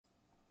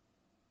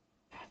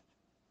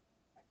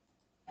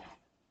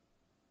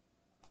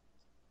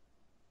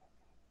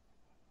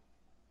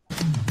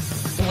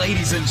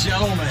Ladies and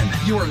gentlemen,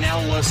 you are now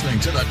listening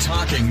to the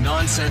Talking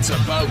Nonsense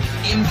About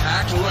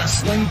Impact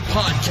Wrestling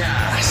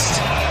podcast.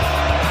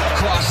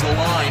 Cross the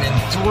line in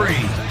 3,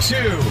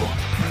 2,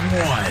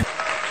 1.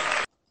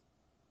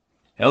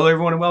 Hello,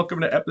 everyone, and welcome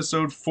to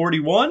episode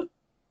 41.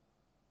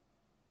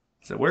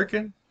 Is it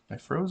working? Am I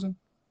frozen?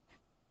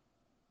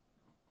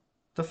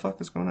 What the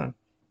fuck is going on?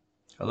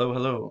 Hello,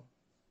 hello.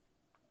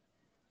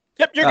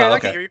 Yep, you're good. Okay. I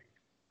can hear you.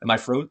 Am I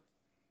frozen?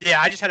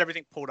 Yeah, I just had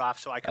everything pulled off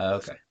so I could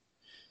listen. Okay.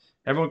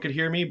 Everyone could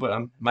hear me, but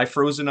am I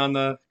frozen on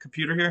the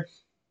computer here?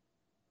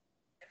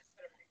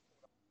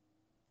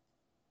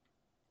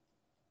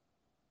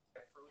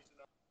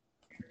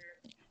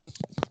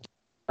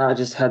 I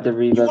just had the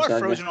reverb. You are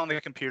frozen on the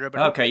computer,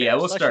 but Okay, yeah,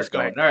 we'll start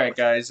going. All right,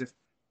 guys.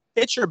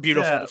 It's your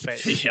beautiful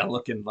face. Yeah,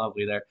 looking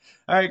lovely there.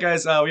 All right,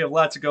 guys, we have a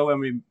lot to go. I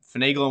mean,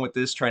 finagling with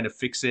this, trying to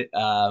fix it.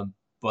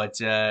 But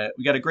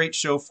we got a great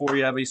show for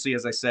you. Obviously,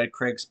 as I said,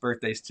 Craig's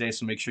birthday is today,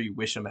 so make sure you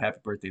wish him a happy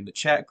birthday in the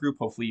chat group.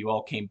 Hopefully you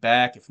all came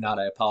back. If not,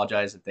 I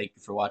apologize, and thank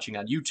you for watching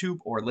on YouTube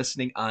or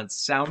listening on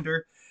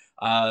Sounder.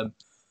 I'm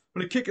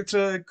going to kick it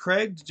to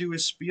Craig to do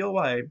his spiel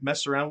while I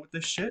mess around with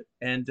this shit,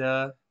 and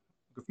go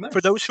from there. For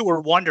those who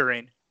are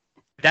wondering,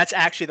 that's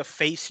actually the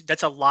face.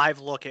 That's a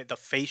live look at the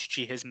face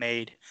she has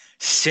made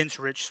since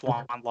Rich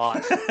Swann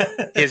lost.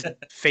 His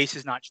face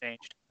has not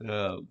changed.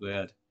 Oh,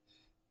 God.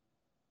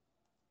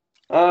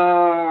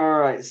 All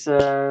right,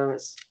 so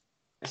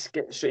let's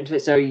get straight into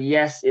it. So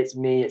yes, it's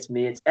me. It's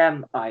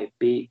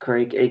MIB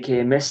Craig,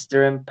 aka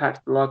Mr.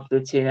 Impact Blog, the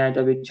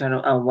TNIW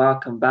channel, and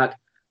welcome back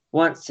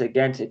once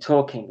again to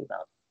talking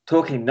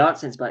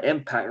nonsense about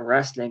Impact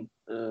Wrestling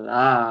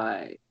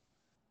Live.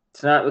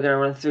 Tonight we're going to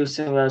run through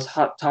some of those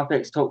hot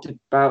topics talked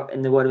about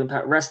in the world of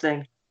Impact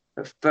Wrestling.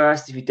 But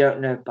first, if you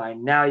don't know by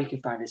now, you can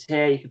find us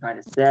here, you can find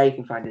us there, you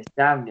can find us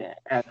down there,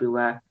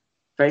 everywhere.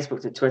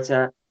 Facebook to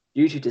Twitter,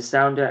 YouTube to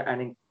Sounder,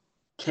 and in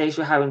case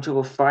you're having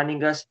trouble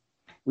finding us,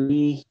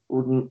 we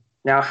would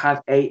now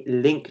have a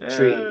link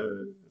tree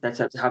that's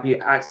up to help you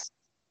access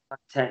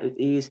content with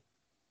ease.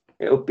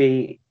 It will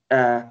be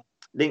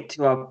linked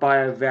to our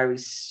bio very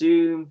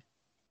soon.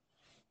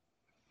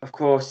 Of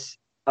course,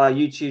 our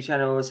YouTube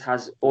channels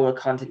has all the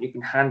content you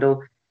can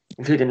handle,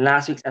 including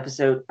last week's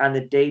episode and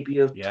the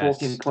debut of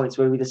Talking Points,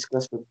 where we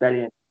discussed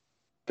Rebellion.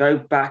 Go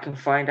back and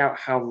find out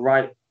how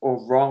right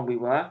or wrong we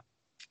were.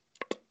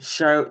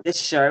 This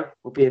show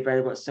will be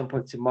available at some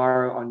point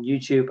tomorrow on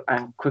YouTube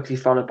and quickly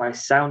followed by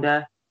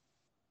Sounder.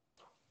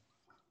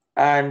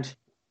 And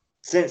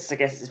since I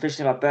guess it's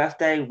officially my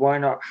birthday, why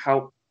not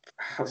help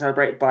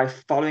celebrate by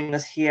following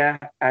us here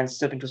and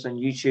subbing to us on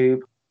YouTube?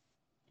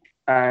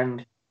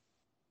 And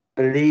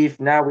believe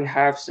now we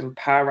have some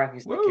power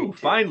rankings. Woo!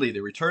 Finally,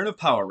 the return of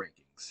power rankings.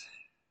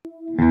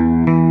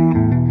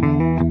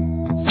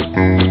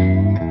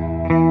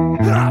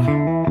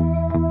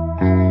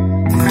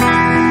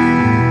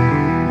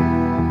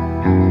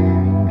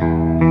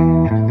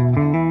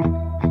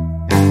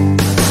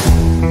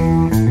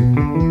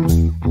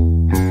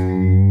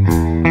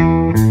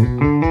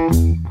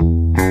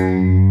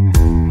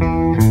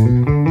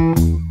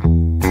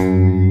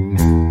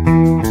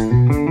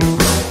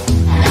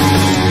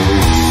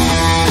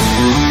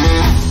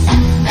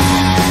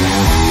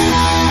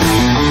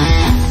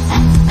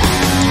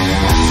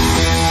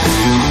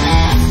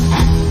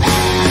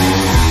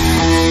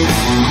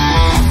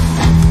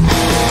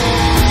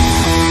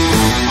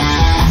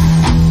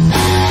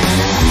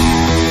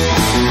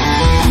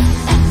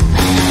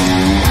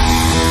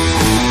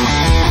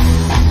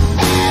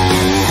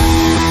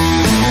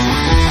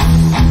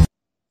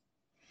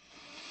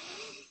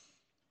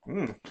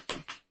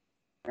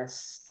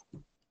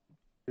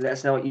 Let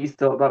us know what you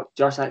thought about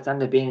Josh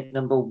Alexander being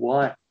number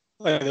one.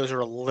 Well, those are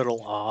a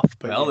little off.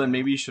 But well, then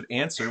maybe you should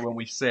answer when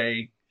we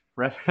say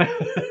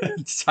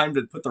it's time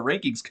to put the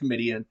rankings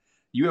committee in.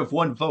 You have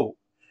one vote.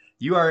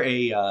 You are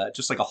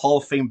just like a Hall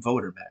of Fame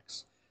voter,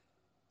 Max.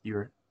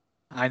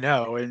 I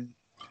know, and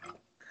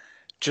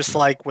just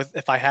like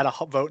if I had a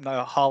vote in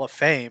the Hall of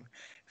Fame,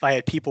 if I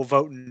had people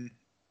voting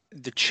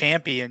the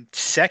champion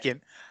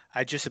second,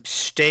 I just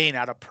abstain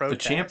out of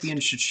protest. The champion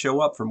should show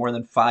up for more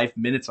than 5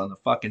 minutes on the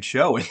fucking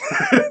show. I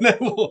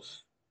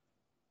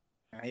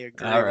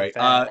agree. All right.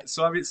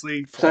 So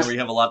obviously, we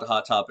have a lot of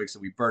hot topics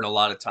and we burn a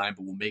lot of time,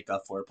 but we'll make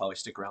up for it. Probably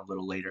stick around a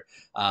little later.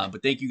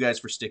 But thank you guys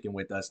for sticking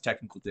with us.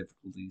 Technical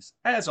difficulties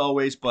as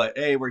always, but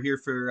hey, we're here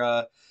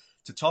for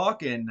to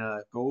talk and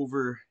go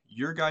over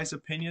your guys'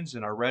 opinions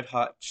in our Red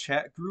Hot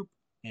chat group.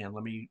 And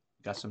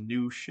got some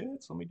new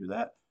shit. So let me do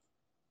that.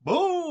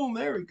 Boom!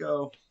 There we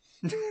go.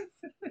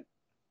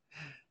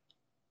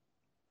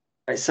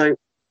 Right, so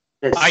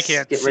I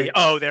can't see.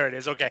 Oh, there it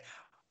is. Okay.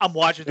 I'm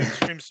watching the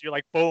stream, so you're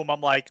like, boom. I'm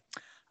like,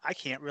 I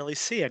can't really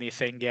see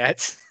anything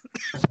yet.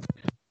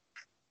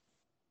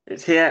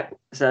 It's here.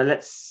 So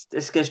let's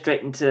go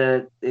straight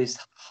into these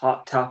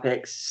hot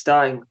topics.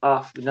 Starting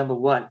off with number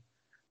one,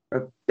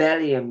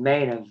 Rebellion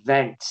main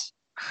event.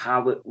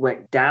 How it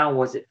went down.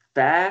 Was it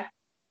fair?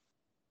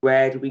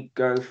 Where do we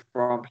go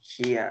from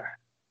here?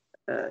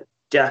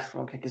 Jeff,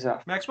 I'll kick us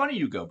off. Max, why don't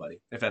you go, buddy,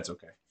 if that's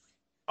okay?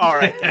 All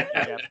right. Thank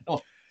you, Jeff.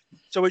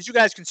 So as you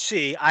guys can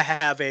see, I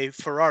have a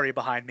Ferrari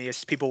behind me,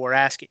 as people were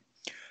asking.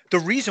 The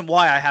reason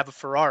why I have a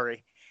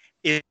Ferrari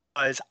is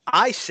because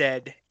I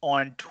said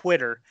on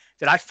Twitter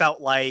that I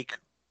felt like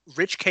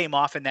Rich came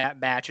off in that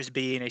match as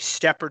being a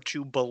step or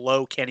two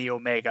below Kenny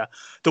Omega,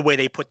 the way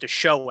they put the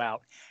show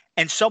out.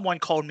 And someone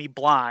called me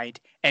blind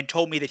and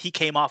told me that he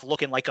came off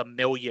looking like $1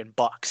 million.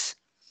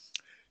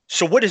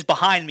 So what is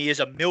behind me is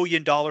 $1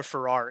 million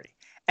Ferrari.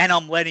 And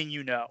I'm letting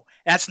you know,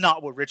 that's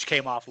not what Rich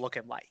came off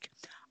looking like.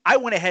 I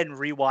went ahead and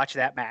rewatched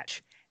that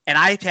match. And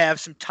I have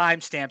some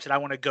timestamps that I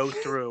want to go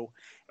through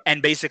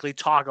and basically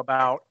talk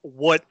about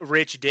what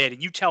Rich did.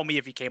 And you tell me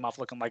if he came off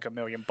looking like $1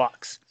 million.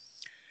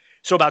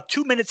 So about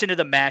 2 minutes into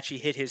the match, he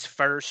hit his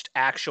first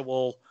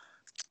actual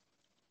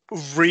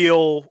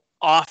real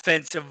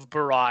offensive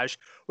barrage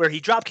where he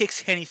drop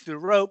kicks Kenny through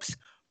the ropes,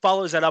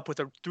 follows that up with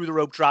a through the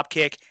rope drop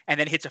kick, and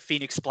then hits a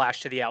Phoenix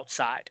splash to the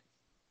outside.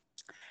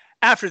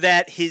 After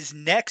that, his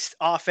next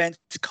offense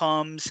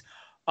comes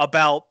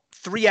about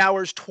 3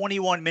 hours,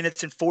 21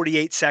 minutes, and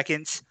 48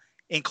 seconds,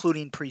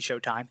 including pre-show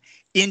time,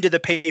 into the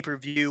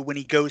pay-per-view when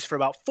he goes for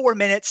about 4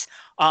 minutes.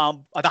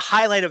 The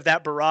highlight of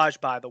that barrage,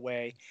 by the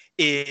way,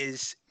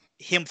 is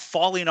him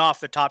falling off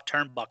the top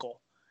turnbuckle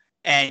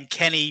and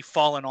Kenny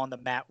falling on the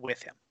mat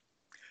with him.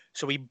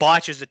 So he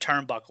botches the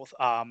turnbuckle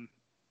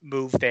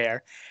move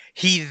there.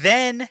 He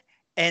then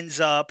ends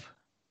up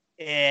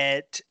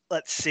at,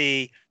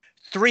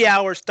 3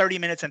 hours, 30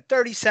 minutes, and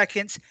 30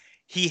 seconds.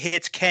 He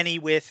hits Kenny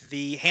with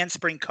the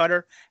handspring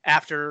cutter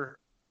after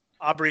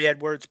Aubrey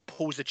Edwards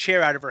pulls the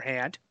chair out of her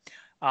hand.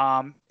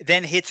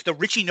 Then hits the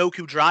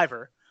Richinoku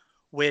driver,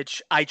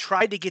 which I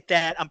tried to get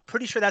that. I'm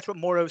pretty sure that's what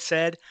Moro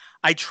said.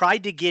 I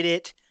tried to get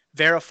it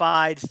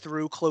verified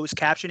through closed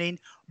captioning,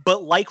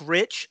 but like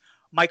Rich,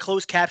 my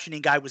closed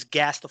captioning guy was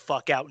gassed the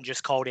fuck out and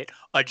just called it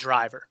a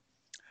driver.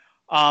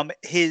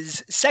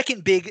 His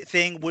second big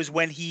thing was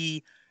when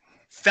he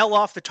fell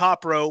off the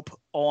top rope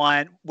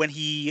when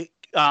he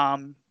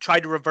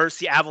tried to reverse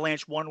the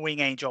Avalanche One Wing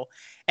Angel,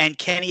 and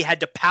Kenny had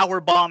to power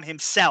bomb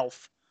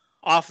himself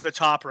off the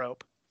top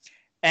rope.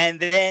 And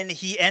then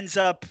he ends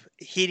up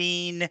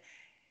hitting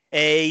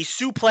a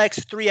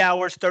suplex 3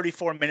 hours,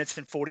 34 minutes,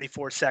 and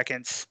 44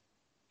 seconds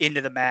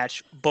into the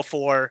match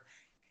before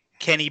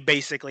Kenny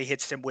basically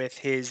hits him with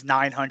his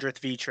 900th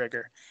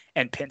V-trigger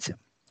and pins him.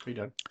 Are you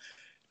done?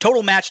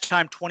 Total match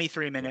time,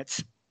 23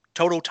 minutes.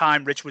 Total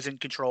time, Rich was in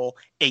control,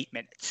 8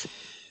 minutes.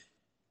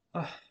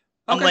 Okay.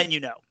 I'm letting you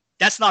know.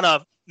 That's not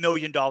 $1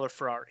 million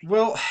Ferrari.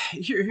 Well,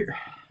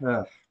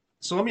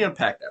 so let me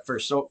unpack that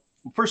first. So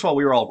first of all,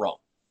 we were all wrong.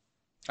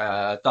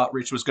 Thought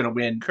Rich was going to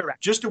win.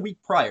 Correct. Just a week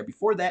prior.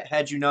 Before that,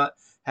 had you not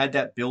had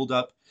that build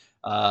up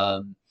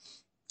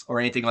or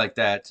anything like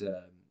that,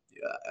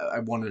 I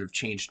wanted to have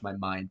changed my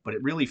mind. But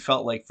it really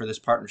felt like for this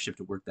partnership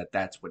to work,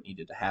 that's what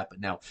needed to happen.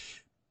 Now,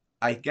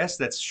 I guess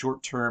that's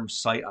short-term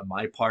sight on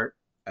my part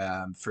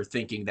for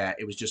thinking that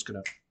it was just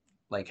going to,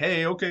 like,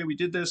 hey, okay, we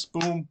did this.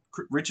 Boom.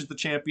 Rich is the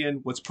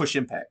champion. Let's push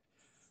Impact.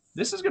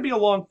 This is going to be a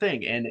long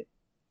thing. And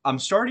I'm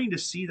starting to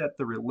see that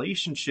the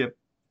relationship,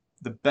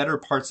 the better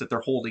parts that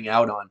they're holding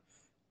out on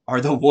are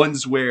the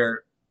ones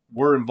where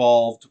we're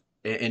involved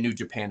in New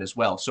Japan as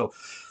well. So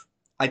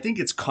I think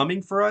it's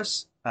coming for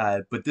us,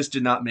 but this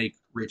did not make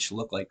Rich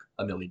look like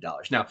 $1 million.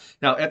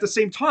 Now at the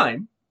same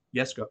time,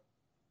 yes, go.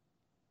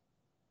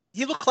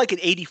 He looked like an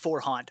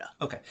 84 Honda.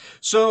 Okay.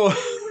 So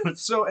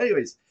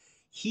anyways,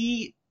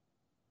 he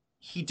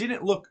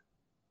didn't look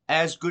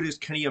as good as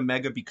Kenny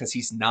Omega because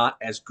he's not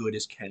as good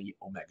as Kenny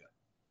Omega.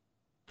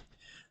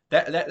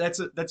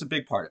 That's a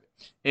big part of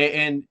it.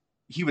 And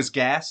he was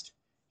gassed.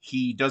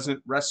 He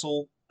doesn't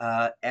wrestle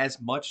as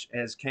much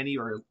as Kenny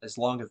or as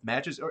long of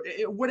matches or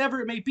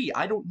whatever it may be.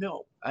 I don't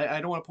know. I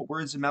don't want to put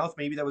words in mouth.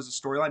 Maybe that was a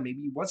storyline.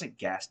 Maybe he wasn't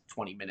gassed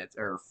 20 minutes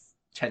or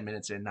 10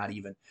 minutes in, not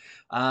even.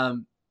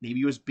 Maybe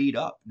he was beat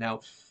up. Now,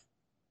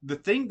 the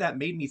thing that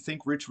made me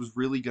think Rich was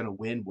really going to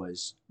win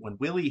was when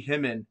Willie,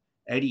 him, and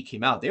Eddie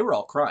came out, they were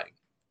all crying.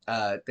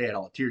 They had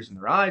all the tears in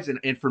their eyes.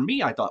 And for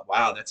me, I thought,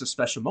 wow, that's a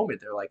special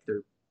moment.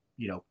 They're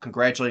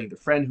congratulating their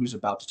friend who's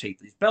about to take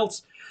these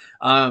belts.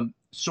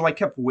 So I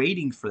kept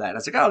waiting for that. I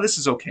was like, oh, this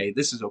is okay.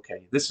 This is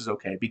okay. This is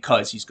okay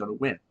because he's going to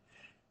win.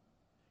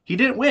 He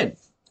didn't win.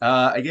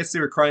 I guess they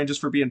were crying just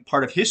for being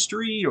part of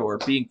history or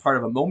being part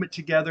of a moment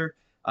together.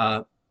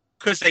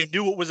 Because they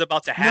knew what was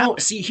about to happen. No,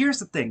 see, here's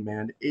the thing,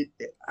 man.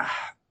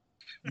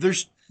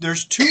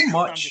 There's too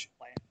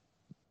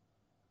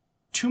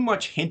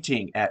much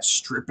hinting at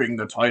stripping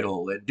the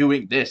title and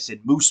doing this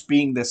and Moose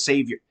being the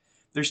savior.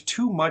 There's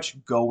too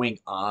much going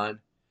on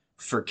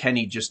for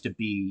Kenny just to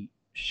be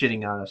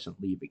shitting on us and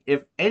leaving.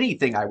 If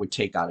anything I would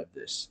take out of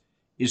this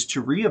is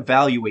to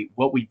reevaluate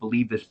what we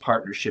believe this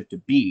partnership to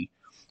be.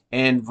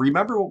 And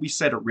remember what we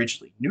said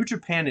originally. New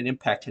Japan and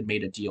Impact had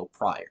made a deal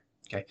prior.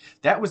 Okay,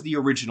 that was the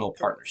original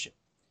partnership.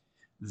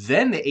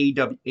 Then the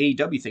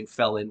AEW thing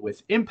fell in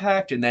with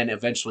Impact, and then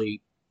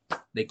eventually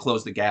they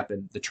closed the gap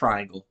and the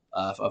triangle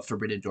of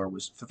Forbidden Door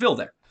was fulfilled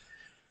there.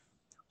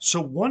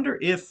 So wonder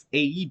if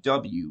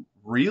AEW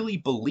really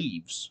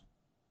believes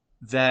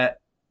that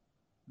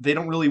they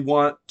don't really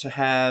want to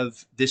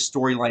have this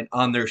storyline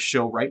on their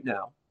show right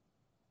now.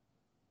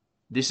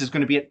 This is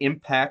going to be an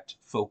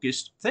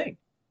Impact-focused thing.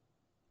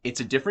 It's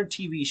a different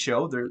TV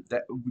show.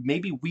 That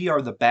maybe we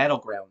are the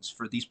battlegrounds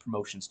for these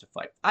promotions to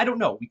fight. I don't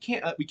know. We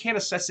can't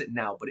assess it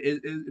now. But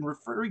in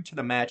referring to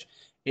the match,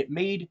 it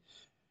made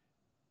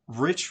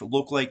Rich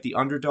look like the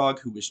underdog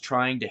who was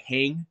trying to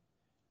hang,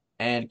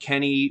 and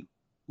Kenny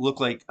look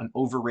like an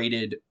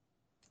overrated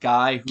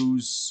guy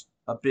who's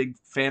a big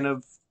fan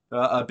of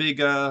a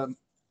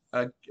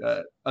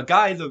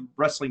guy the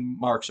wrestling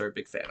marks are a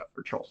big fan of,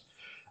 or trolls.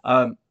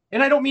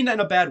 And I don't mean that in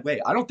a bad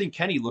way. I don't think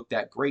Kenny looked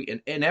that great. And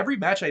in every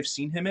match I've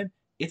seen him in,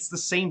 it's the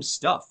same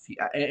stuff.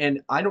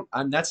 And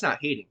that's not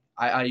hating.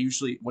 I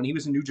usually, when he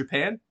was in New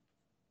Japan,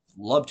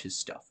 loved his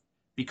stuff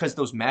because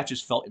those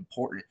matches felt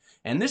important.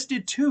 And this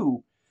did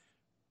too.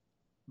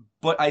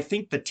 But I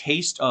think the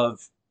taste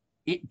of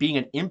it being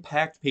an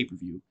Impact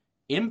pay-per-view,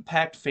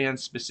 Impact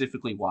fans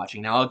specifically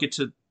watching. Now I'll get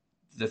to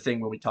the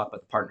thing when we talk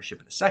about the partnership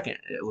in a second.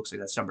 It looks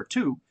like that's number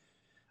 2.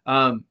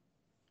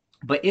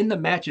 But in the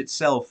match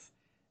itself,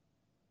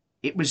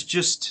 it was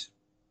just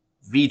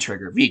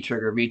V-trigger,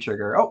 V-trigger,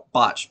 V-trigger. Oh,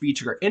 botch,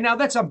 V-trigger. And now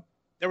that's on...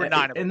 There were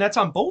 9 of them. And that's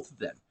on both of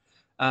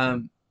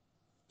them.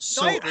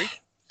 So no, I agree.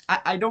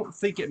 I don't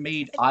think it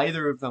made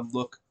either of them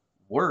look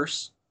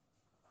worse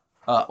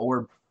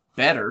or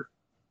better.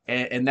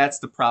 And that's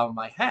the problem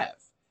I have.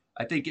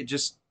 I think it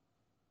just...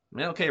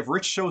 Okay, if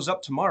Rich shows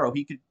up tomorrow,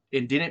 he could...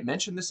 And didn't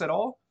mention this at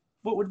all,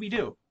 what would we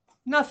do?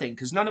 Nothing,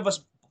 because none of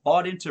us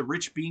bought into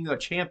Rich being a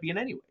champion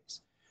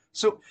anyways.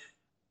 So...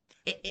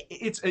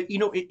 It's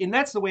and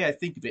that's the way I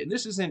think of it. And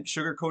this isn't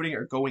sugarcoating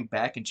or going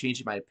back and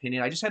changing my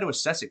opinion. I just had to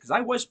assess it because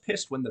I was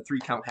pissed when the 3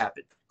 count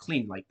happened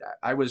clean like that.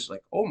 I was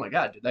like, oh my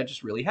God, did that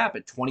just really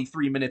happen?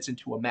 23 minutes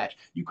into a match.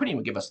 You couldn't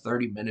even give us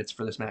 30 minutes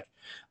for this match,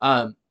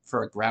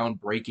 for a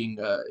groundbreaking,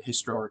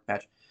 historic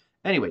match.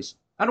 Anyways,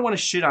 I don't want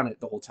to shit on it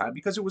the whole time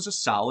because it was a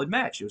solid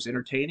match. It was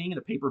entertaining and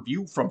a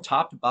pay-per-view from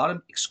top to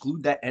bottom.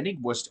 Exclude that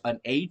ending was an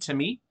A to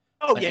me.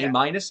 Oh, an yeah.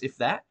 A-, if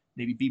that,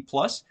 maybe B+.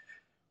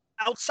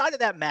 Outside of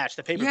that match,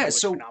 the pay-per-view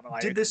was phenomenal.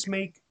 Did this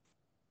make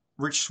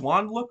Rich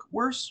Swann look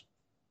worse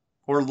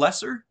or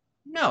lesser?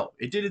 No,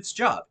 it did its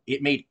job.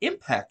 It made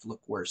Impact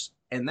look worse,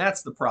 and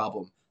that's the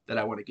problem that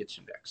I want to get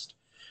to next.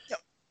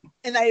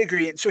 And I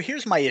agree. And so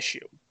here's my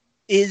issue.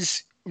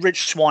 Is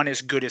Rich Swann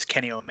as good as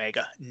Kenny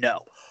Omega?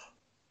 No.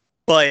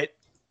 But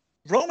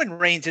Roman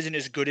Reigns isn't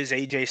as good as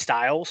AJ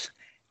Styles.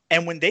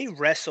 And when they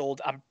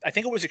wrestled, I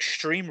think it was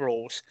Extreme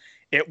Rules.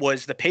 It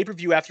was the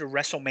pay-per-view after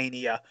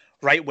WrestleMania,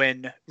 right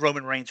when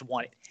Roman Reigns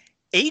won it.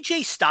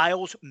 AJ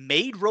Styles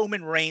made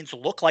Roman Reigns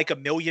look like $1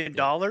 million.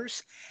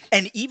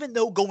 And even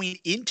though going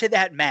into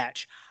that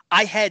match,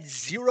 I had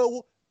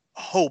zero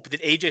hope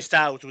that AJ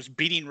Styles was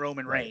beating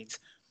Roman Reigns,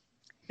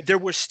 there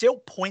were still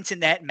points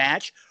in that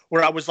match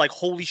where I was like,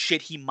 holy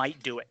shit, he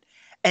might do it.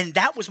 And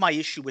that was my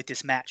issue with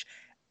this match.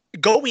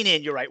 Going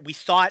in, you're right. We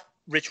thought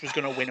Rich was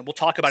going to win, and we'll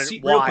talk about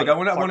it. Real quick, I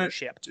want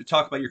to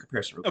talk about your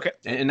comparison real quick,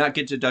 and not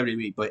get to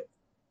WWE, but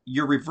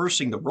you're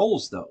reversing the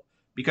roles though,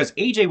 because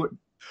AJ would.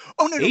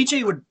 Oh no,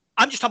 AJ would.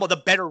 I'm just talking about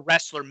the better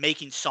wrestler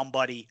making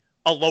somebody,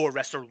 a lower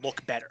wrestler,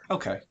 look better.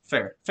 Okay,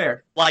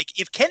 fair. Like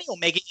if Kenny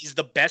Omega is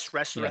the best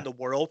wrestler in the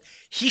world,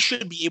 he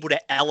should be able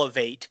to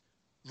elevate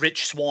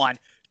Rich Swann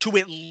to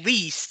at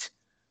least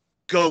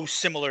go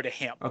similar to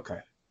him. Okay,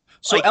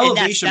 so like,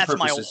 elevation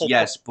purposes,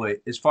 yes, but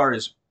as far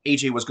as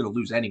AJ was going to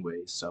lose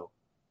anyways, so.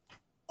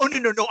 Oh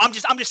no! I'm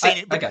just saying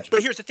it. I got you.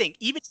 But here's the thing: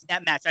 even in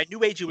that match, I knew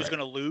AJ was going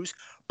to lose,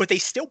 but they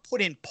still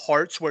put in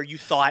parts where you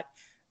thought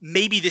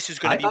maybe this is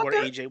going to be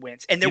where AJ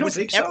wins, and there was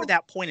never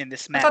that point in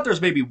this match. I thought there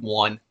was maybe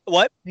one.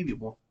 What? Maybe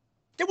one.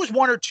 There was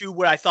one or two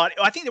where I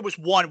think there was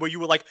one where you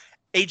were like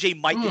AJ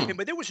might get him,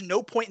 but there was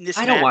no point in this.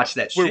 I match don't watch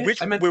that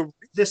shit. I meant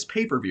this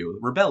pay-per-view,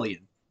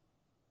 Rebellion.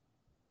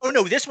 Oh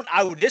no, this one.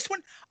 I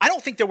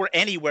don't think there were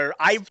any where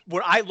I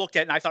looked at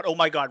it and I thought, oh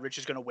my God, Rich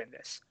is going to win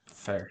this.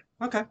 Fair.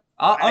 Okay.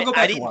 I'll go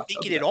back and watch. I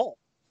didn't think it at all.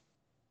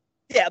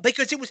 Yeah,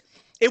 because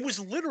it was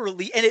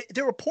literally, and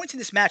there were points in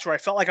this match where I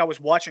felt like I was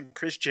watching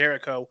Chris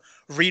Jericho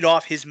read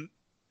off his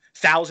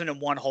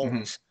 1,001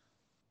 holds,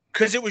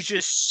 because it was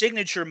just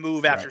signature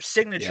move after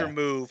signature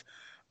move,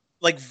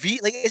 like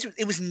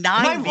it was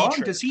 9. Am I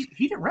wrong? Does he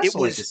didn't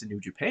wrestle like this in New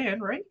Japan,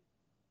 right?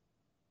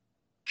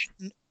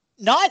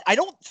 I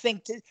don't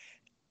think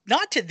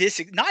not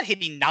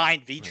hitting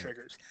 9 V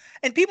triggers.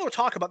 And people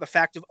talk about the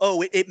fact of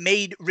it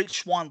made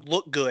Rich Swann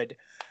look good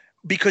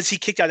because he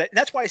kicked out.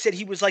 That's why I said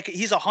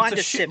he's a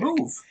Honda Civic.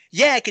 Move.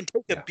 Yeah, it can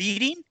take a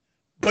beating,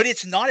 but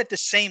it's not at the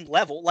same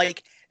level.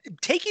 Like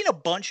taking a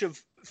bunch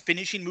of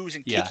finishing moves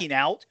and kicking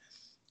out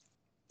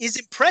is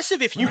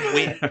impressive if you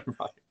win,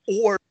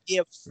 or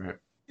if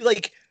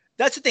like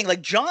that's the thing.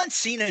 Like John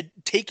Cena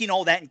taking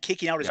all that and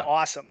kicking out is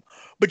awesome,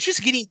 but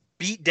just getting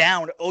beat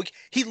down.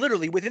 He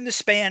literally within the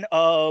span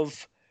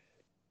of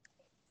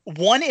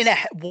 1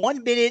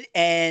 minute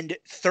and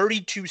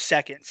 32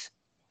 seconds.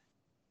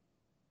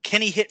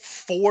 Kenny hit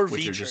 4 V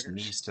triggers. Just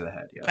knees to the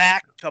head,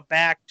 back to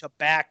back to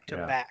back to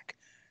back,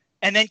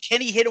 and then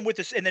Kenny hit him with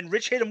this, and then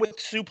Rich hit him with the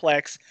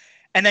suplex,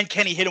 and then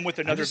Kenny hit him with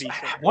another V I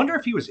trigger. wonder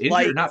if he was injured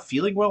Like- or not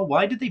feeling well.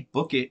 Why did they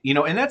book it?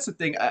 And that's the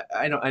thing.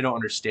 I don't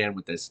understand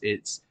with this.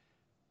 It's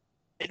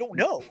I don't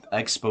know.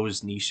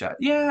 exposed knee shot.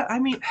 Yeah, I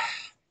mean,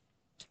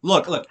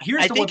 look.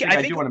 Here's the one thing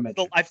I do want to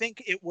mention. I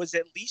think it was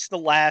at least the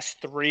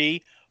last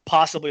 3,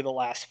 possibly the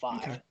last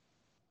 5. Okay.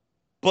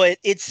 But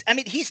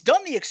he's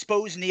done the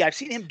exposed knee. I've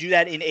seen him do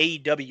that in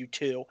AEW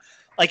too.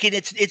 Like, and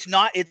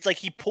it's like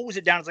he pulls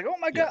it down. It's like, oh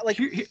my God, like,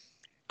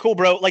 cool,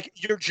 bro. Like,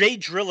 your Jay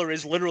Driller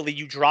is literally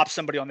you drop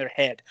somebody on their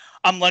head.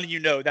 I'm letting you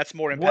know that's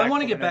more impactful. Well, I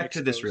want to get back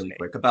to this really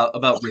quick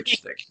about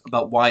Rich thing,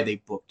 about why they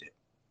booked it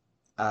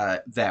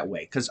that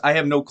way, because I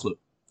have no clue.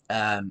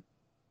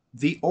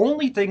 The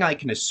only thing I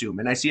can assume,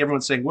 and I see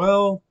everyone saying,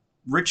 well,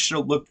 Rich should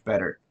have looked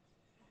better.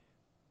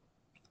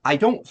 I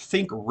don't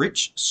think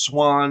Rich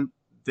Swann,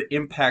 the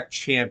Impact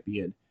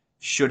champion,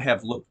 should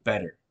have looked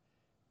better,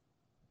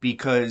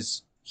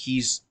 because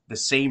he's the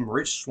same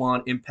Rich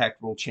Swann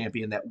Impact World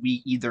Champion that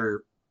we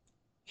either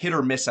hit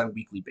or miss on a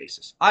weekly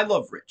basis. I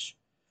love Rich,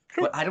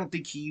 but I don't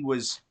think he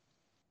was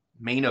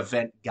main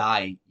event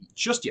guy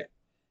just yet.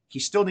 He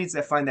still needs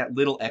to find that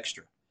little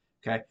extra.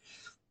 Okay.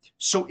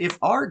 So if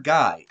our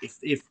guy,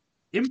 if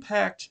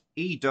Impact,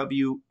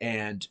 AEW,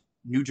 and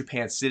New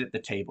Japan sit at the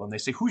table and they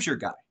say, who's your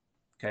guy?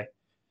 Okay.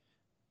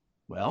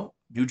 Well,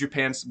 New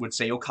Japan would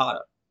say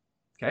Okada.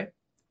 Okay.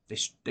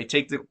 They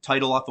take the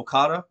title off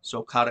Okada, so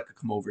Okada could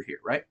come over here,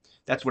 right?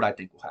 That's what I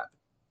think will happen.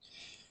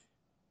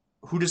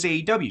 Who does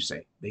AEW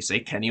say? They say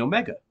Kenny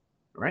Omega,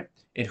 right?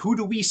 And who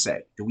do we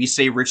say? Do we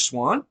say Rich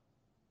Swann?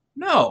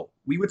 No,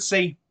 we would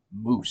say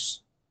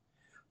Moose.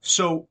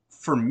 So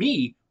for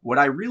me, what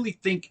I really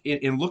think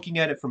in looking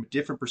at it from a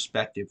different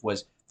perspective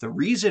was the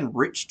reason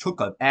Rich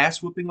took an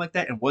ass whooping like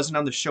that and wasn't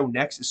on the show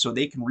next is so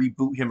they can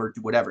reboot him or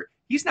do whatever.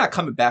 He's not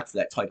coming back for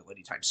that title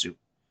anytime soon.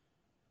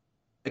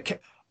 Okay.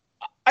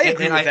 I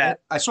agree with that.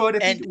 I saw it. I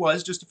think it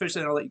was just to finish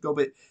that. And I'll let you go.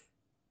 But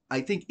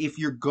I think if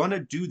you're gonna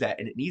do that,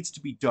 and it needs to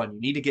be done,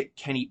 you need to get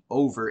Kenny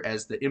over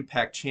as the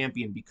Impact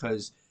champion,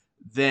 because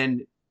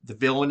then the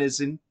villain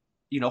isn't,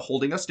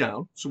 holding us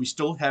down. So we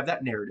still have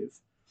that narrative.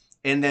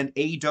 And then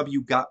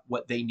AEW got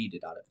what they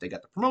needed out of it. They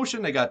got the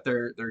promotion, they got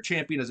their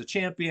champion as a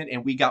champion,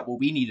 and we got what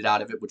we needed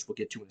out of it, which we'll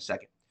get to in a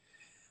second.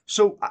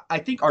 So I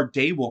think our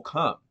day will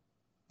come,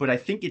 but I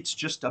think it's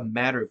just a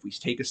matter if we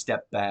take a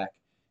step back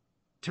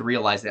to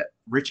realize that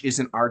Rich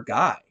isn't our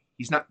guy.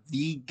 He's not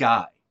the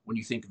guy when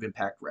you think of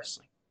Impact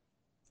Wrestling.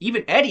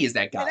 Even Eddie is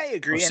that guy. And I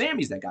agree. Or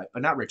Sammy's that guy,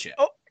 but not Rich yet.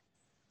 Oh,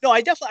 no, I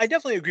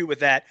definitely agree with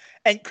that.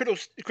 And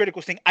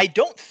critical thing, I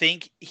don't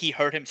think he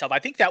hurt himself. I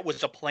think that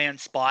was a planned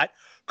spot.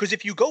 Because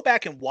if you go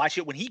back and watch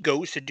it, when he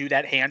goes to do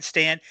that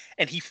handstand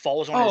and he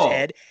falls on his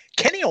head,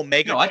 Kenny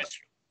Omega walks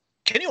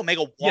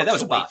that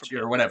was a botch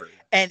or whatever.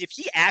 And if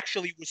he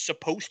actually was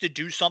supposed to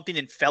do something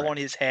and fell on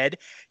his head,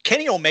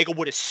 Kenny Omega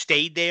would have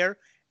stayed there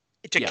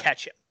to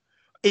catch him.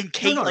 In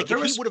case, if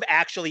he would have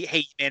actually,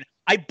 hey, man,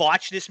 I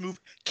botched this move,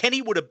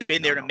 Kenny would have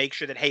been there to make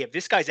sure that, hey, if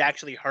this guy's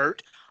actually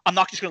hurt, I'm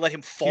not just going to let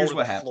him fall to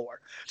the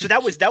floor. So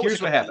that was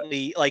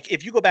completely, like,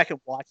 if you go back and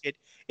watch it,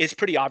 it's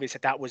pretty obvious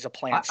that was a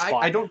planned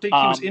spot. I don't think he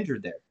was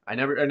injured there. I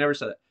never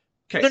said that.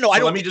 Okay. No, I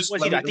don't think it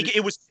was either. I think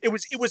it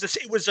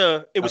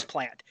was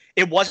planned.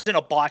 It wasn't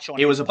a botch on.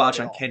 It was a botch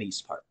on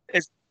Kenny's part.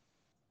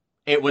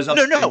 It was a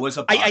no. It was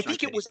a botch I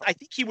think it was. I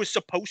think he was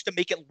supposed to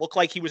make it look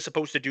like he was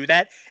supposed to do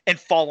that and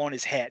fall on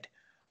his head.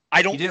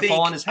 I don't think.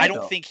 Fall on his head, I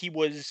don't think he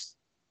was.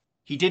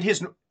 He did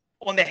his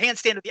on the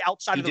handstand at the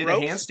outside of the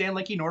ropes. He did a handstand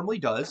like he normally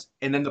does,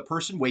 and then the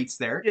person waits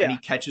there and he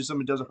catches him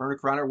and does a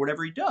hurricane or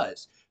whatever he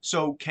does.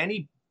 So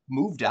Kenny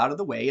moved out of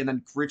the way, and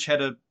then Rich had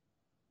to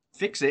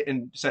fix it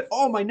and said,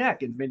 "Oh, my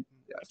neck!" And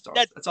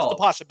that's all. The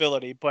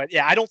possibility, but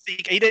yeah, I don't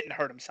think he didn't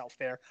hurt himself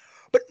there.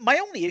 But my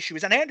only issue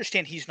is, and I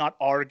understand he's not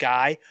our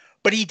guy,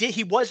 but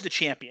he was the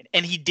champion,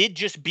 and he did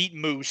just beat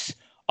Moose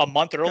a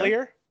month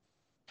earlier.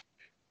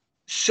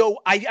 So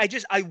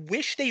I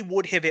wish they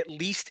would have at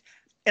least,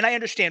 and I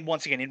understand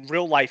once again, in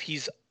real life,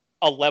 he's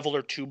a level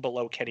or two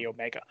below Kenny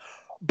Omega,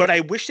 but I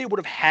wish they would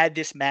have had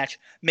this match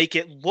make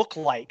it look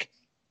like,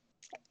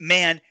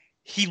 man,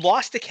 he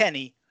lost to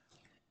Kenny,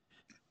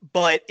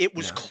 but it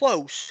was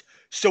close.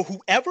 So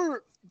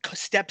whoever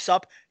steps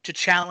up to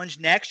challenge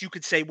next, you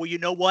could say, well, you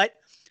know what?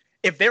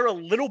 If they're a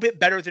little bit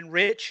better than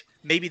Rich,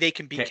 maybe they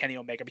can beat Kenny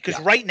Omega. Because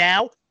right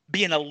now,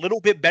 being a little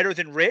bit better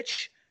than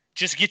Rich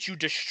just gets you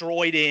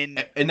destroyed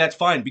in. And that's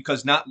fine,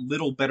 because not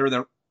little better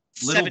than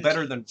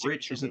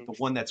Rich isn't the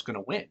one that's going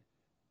to win.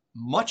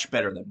 Much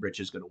better than Rich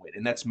is going to win,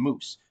 and that's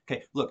Moose.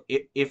 Okay, look,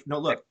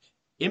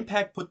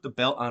 Impact put the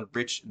belt on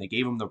Rich and they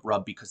gave him the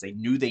rub because they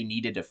knew they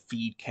needed to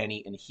feed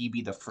Kenny and he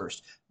be the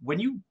first. When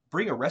you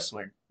bring a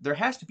wrestler in, there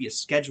has to be a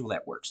schedule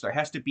that works. There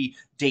has to be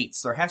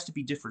dates. There has to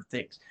be different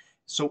things.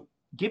 So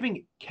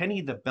giving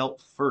Kenny the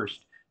belt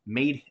first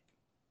made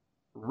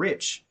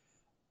Rich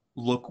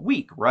look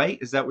weak, right?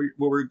 Is that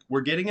what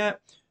we're getting at?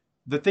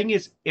 The thing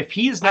is, if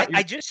he is not,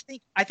 I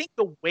think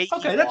the way he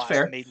that's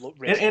fair, made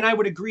Rich and I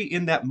would agree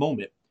in that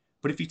moment.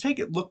 But if you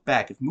look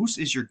back, if Moose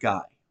is your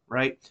guy,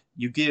 right?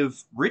 You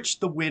give Rich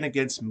the win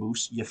against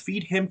Moose, you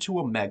feed him to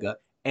Omega,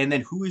 and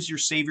then who is your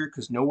savior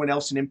because no one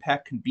else in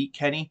Impact can beat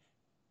Kenny,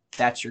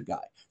 that's your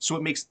guy. So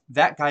it makes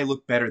that guy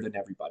look better than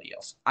everybody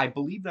else. I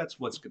believe that's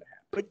what's going to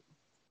happen.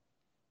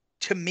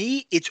 But to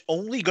me, it's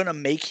only going to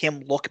make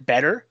him look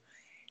better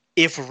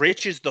if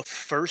Rich is the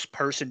first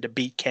person to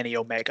beat Kenny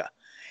Omega.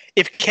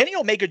 If Kenny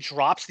Omega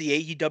drops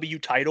the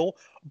AEW title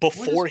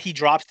before he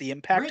drops the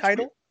Impact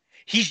title,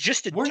 he's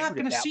just a We're dude not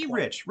going to see point.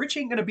 Rich. Rich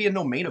ain't going to be in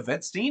no main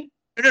event scene.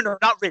 No,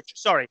 not Rich.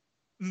 Sorry.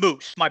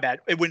 Moose. My bad.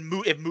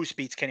 If Moose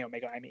beats Kenny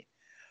Omega, I mean.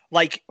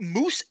 Like,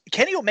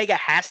 Kenny Omega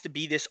has to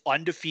be this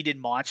undefeated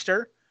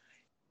monster,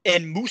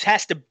 and Moose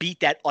has to beat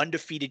that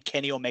undefeated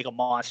Kenny Omega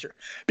monster.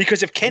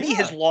 Because if Kenny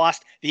has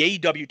lost the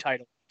AEW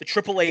title, the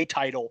AAA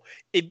title,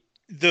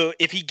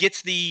 if he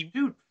gets the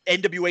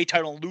NWA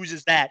title and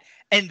loses that,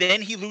 and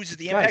then he loses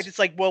the Impact, it's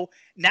like, well,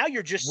 now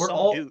you're just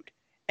dude.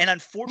 And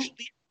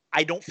unfortunately,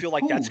 I don't feel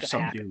like that's going to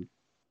happen. Dude.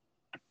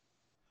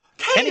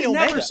 Kenny is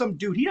never some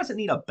dude. He doesn't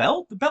need a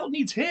belt. The belt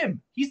needs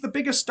him. He's the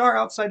biggest star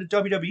outside of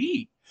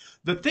WWE.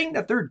 The thing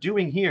that they're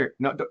doing here,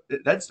 no,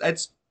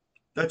 that's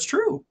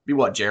true. Be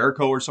what,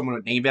 Jericho or someone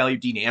with name value,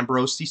 Dean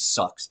Ambrose, he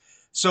sucks.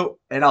 So,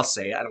 and I'll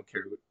say, I don't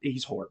care.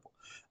 He's horrible.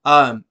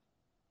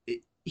 If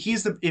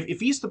he's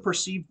the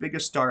perceived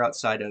biggest star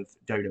outside of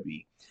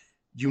WWE,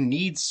 you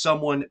need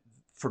someone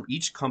from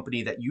each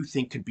company that you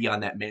think could be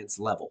on that man's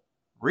level.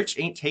 Rich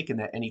ain't taking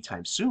that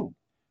anytime soon.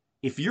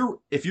 If you're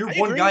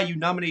one guy you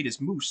nominate as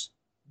Moose,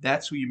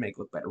 that's who you make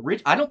look better.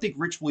 Rich, I don't think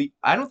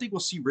we'll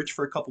see Rich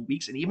for a couple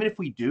weeks, and even if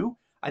we do,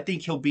 I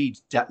think he'll be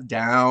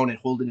down and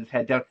holding his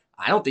head down.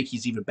 I don't think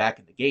he's even back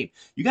in the game.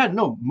 You got to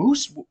know,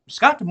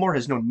 Scott D'Amore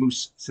has known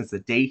Moose since the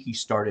day he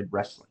started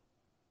wrestling.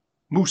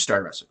 Moose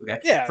started wrestling,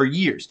 okay? Yeah. For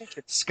years.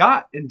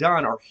 Scott and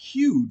Don are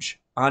huge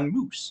on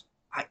Moose.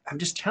 I'm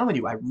just telling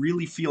you, I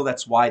really feel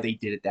that's why they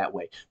did it that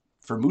way.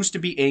 For Moose to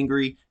be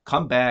angry,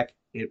 come back,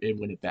 and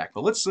win it back.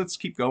 But let's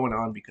keep going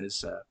on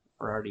because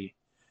we're already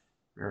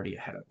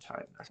ahead of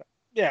time.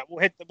 Yeah,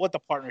 we'll hit the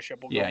partnership.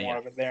 We'll go more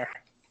of it there.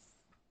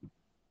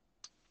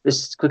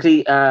 Just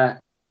quickly,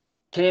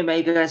 Kenny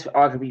Omega is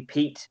arguably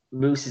Pete.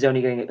 Moose is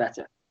only going to get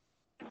better.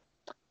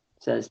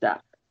 Says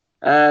that.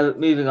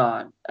 Moving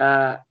on.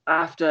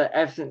 After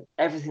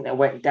everything that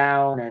went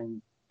down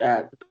and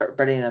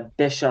Brennan and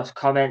Bischoff's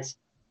comments,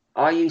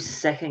 are you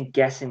second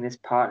guessing this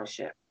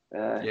partnership?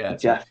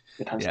 Jeff.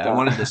 I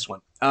wanted this one.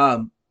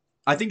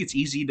 I think it's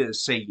easy to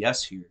say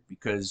yes here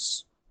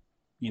because,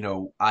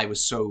 I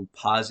was so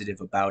positive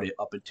about it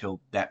up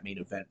until that main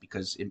event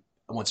because,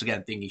 once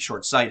again, thinking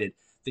short-sighted,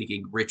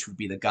 thinking Rich would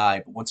be the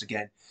guy. But once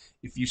again,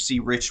 if you see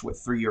Rich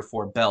with 3 or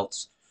 4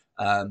 belts,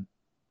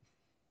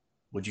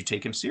 would you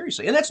take him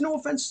seriously? And that's no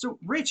offense to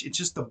Rich. It's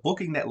just the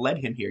booking that led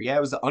him here. Yeah,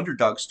 it was the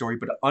underdog story,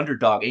 but an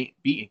underdog ain't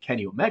beating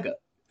Kenny Omega.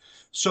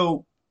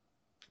 So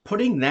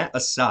putting that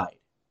aside,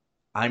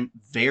 I'm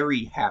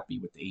very happy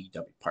with the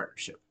AEW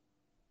partnership.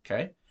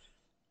 Okay?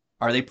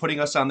 Are they putting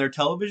us on their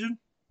television?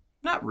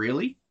 Not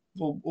really.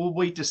 We'll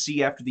wait to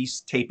see after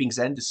these tapings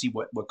end to see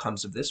what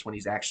comes of this when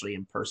he's actually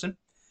in person.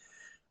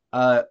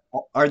 Are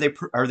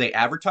they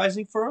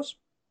advertising for us?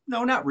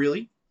 No, not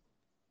really.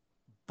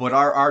 But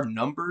are our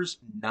numbers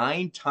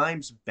 9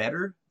 times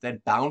better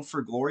than Bound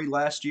for Glory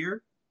last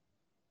year?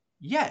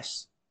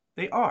 Yes,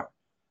 they are.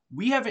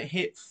 We haven't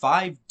hit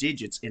 5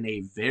 digits in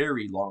a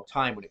very long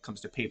time when it comes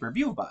to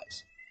pay-per-view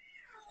buys.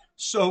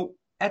 So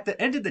at the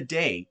end of the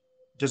day,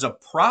 does a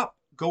prop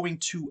going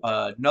to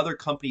another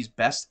company's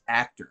best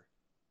actor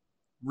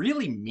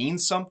really mean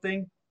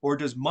something? Or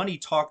does money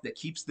talk that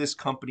keeps this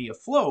company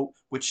afloat,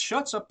 which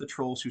shuts up the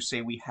trolls who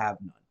say we have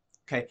none?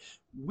 Okay,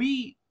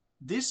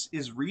 this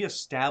is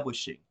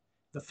reestablishing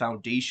the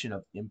foundation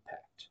of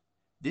Impact.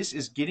 This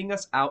is getting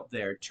us out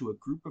there to a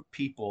group of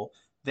people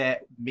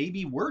that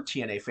maybe were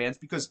TNA fans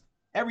because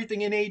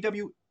everything in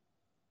AEW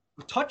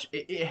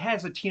it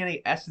has a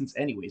TNA essence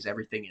anyways.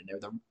 Everything in there,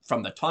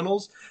 from the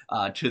tunnels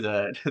to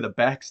the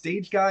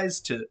backstage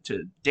guys to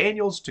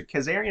Daniels to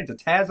Kazarian to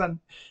Taz,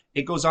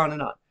 it goes on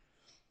and on.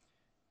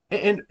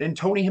 And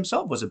Tony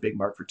himself was a big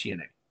mark for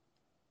TNA.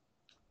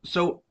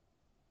 So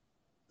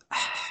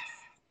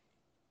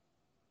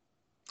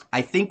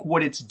I think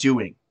what it's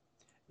doing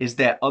is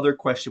that other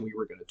question we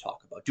were going to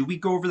talk about. Do we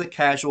go for the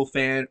casual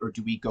fan or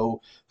do we go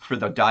for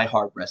the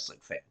diehard wrestling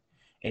fan?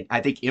 And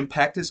I think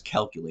Impact has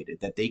calculated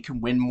that they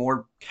can win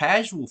more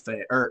casual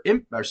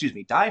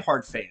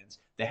diehard fans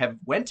that have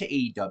went to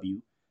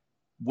AEW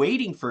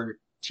waiting for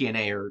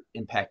TNA or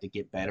Impact to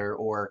get better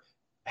or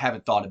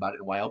haven't thought about it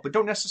in a while, but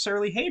don't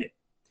necessarily hate it.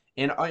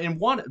 And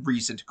want a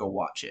reason to go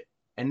watch it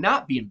and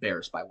not be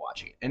embarrassed by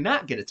watching it and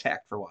not get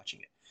attacked for watching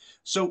it.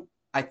 So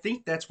I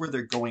think that's where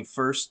they're going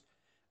first.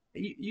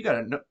 You got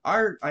to know.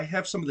 I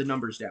have some of the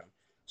numbers down.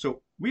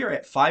 So we are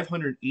at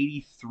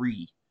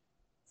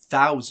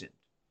 583,000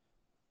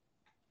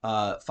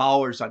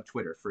 followers on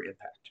Twitter for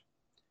Impact.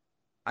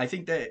 I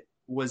think that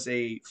was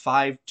a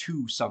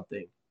 5.2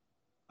 something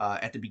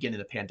at the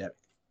beginning of the pandemic.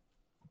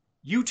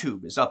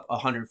 YouTube is up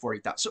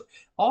 140,000. So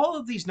all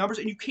of these numbers,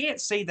 and you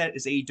can't say that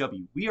is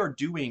AEW. We are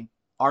doing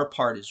our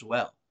part as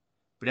well.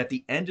 But at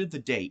the end of the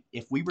day,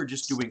 if we were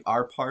just doing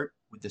our part,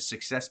 would the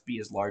success be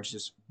as large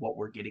as what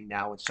we're getting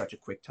now in such a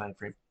quick time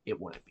frame? It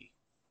wouldn't be.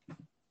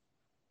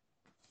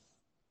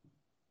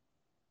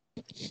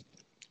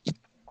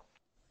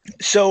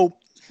 So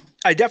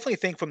I definitely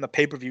think from the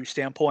pay-per-view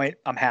standpoint,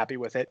 I'm happy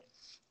with it.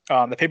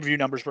 The pay-per-view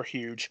numbers were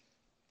huge,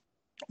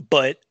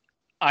 but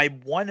I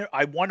want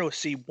to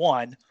see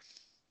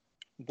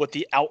what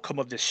the outcome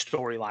of this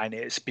storyline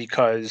is,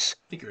 because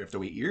I think you have to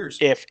wait years.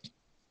 It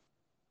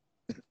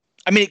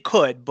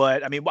could,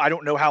 but I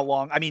don't know how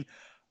long.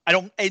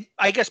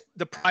 I guess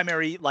the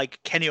primary, like,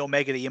 Kenny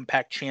Omega, the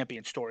Impact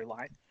Champion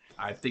storyline.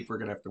 I think we're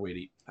gonna have to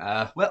wait.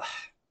 I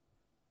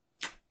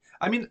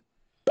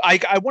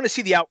want to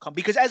see the outcome,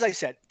 because, as I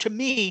said, to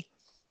me,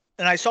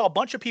 and I saw a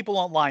bunch of people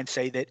online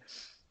say that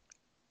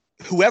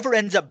whoever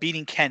ends up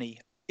beating Kenny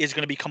is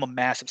going to become a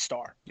massive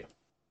star. Yeah.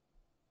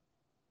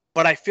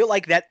 But I feel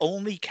like that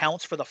only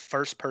counts for the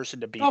first person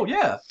to beat him.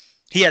 Yeah.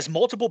 He has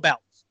multiple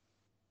bouts.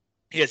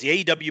 He has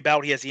the AEW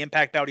bout. He has the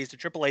Impact bout. He has the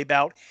AAA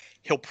bout.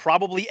 He'll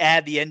probably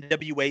add the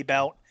NWA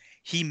bout.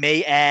 He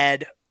may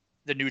add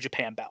the New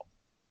Japan bout.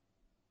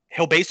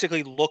 He'll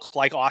basically look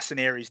like Austin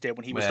Aries did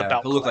when he was the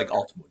belt He'll look like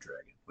collector. Ultimo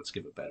Dragon. Let's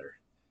give it better.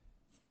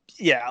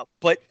 Yeah,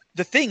 but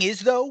the thing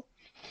is, though,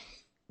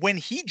 when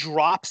he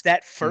drops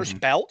that first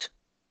belt,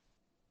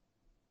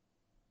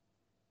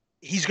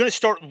 he's going to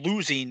start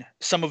losing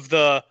some of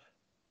the,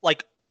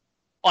 like,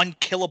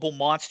 unkillable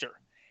monster.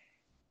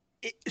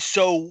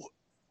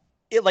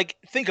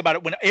 Think about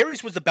it. When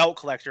Aries was the belt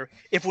collector,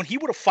 when he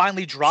would have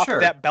finally dropped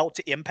that belt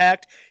to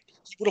Impact,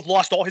 he would have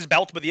lost all his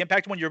belts, but the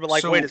Impact one, you're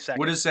like, wait a second.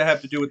 What does that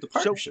have to do with the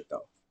partnership,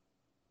 though?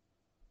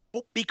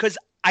 Well, because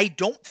I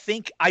don't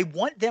think I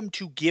want them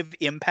to give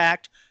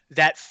Impact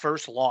that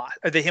first loss,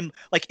 or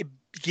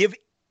give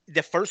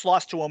the first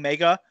loss to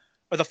Omega,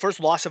 or the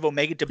first loss of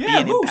Omega to be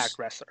an Impact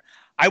wrestler.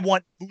 I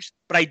want boost,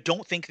 but I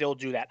don't think they'll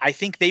do that. I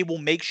think they will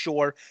make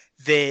sure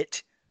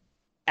that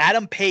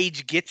Adam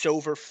Page gets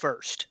over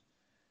first.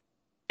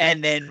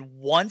 And then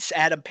once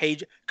Adam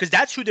Page, because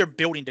that's who they're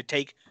building to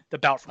take the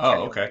belt from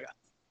Kenny Omega.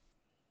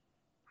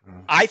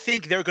 I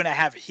think they're going to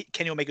have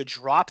Kenny Omega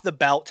drop the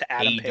belt to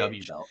Adam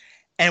Page. Belt.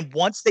 And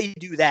once they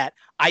do that,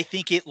 I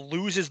think it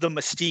loses the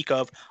mystique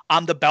of,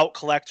 I'm the belt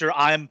collector,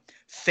 I'm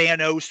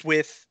Thanos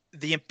with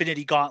the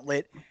Infinity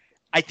Gauntlet.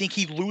 I think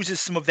he loses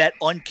some of that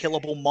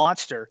unkillable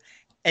monster,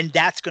 and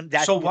that's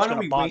so why don't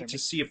we wait to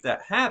see if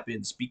that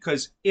happens?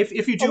 Because if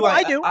you do,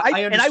 I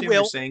understand what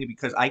you're saying,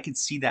 because I can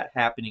see that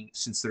happening,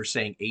 since they're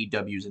saying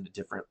AEW is in a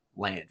different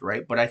land,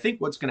 right? But I think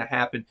what's going to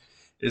happen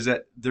is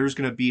that there's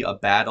going to be a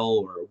battle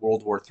or a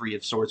World War III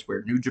of sorts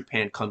where New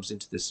Japan comes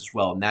into this as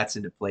well, and that's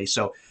into play.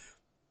 So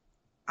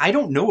I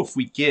don't know if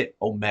we get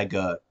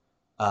Omega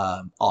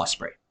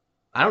Ospreay.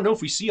 I don't know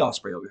if we see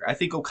Ospreay over here. I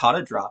think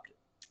Okada dropped it.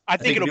 I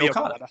think it'll be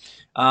Okada.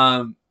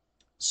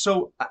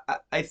 So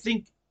I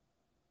think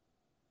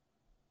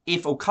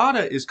if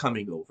Okada is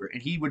coming over,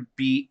 and he would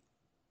be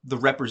the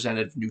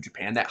representative of New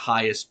Japan, that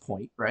highest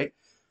point, right?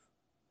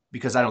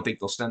 Because I don't think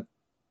they'll send...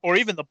 Or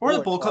even the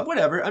Bullet Club,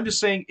 whatever. I'm just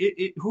saying,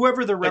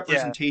 whoever the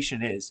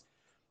representation is,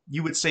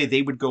 you would say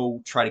they would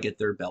go try to get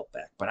their belt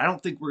back. But I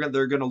don't think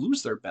they're going to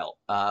lose their belt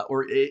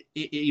or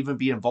even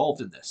be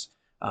involved in this.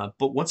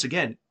 But once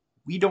again,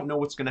 we don't know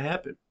what's going to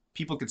happen.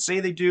 People could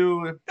say they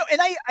do. No,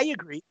 and I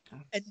agree.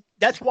 And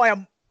that's why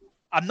I'm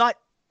not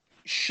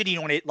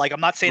shitting on it. Like, I'm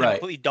not saying I'm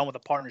completely done with the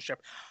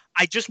partnership.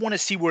 I just want to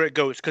see where it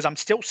goes, because I'm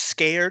still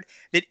scared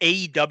that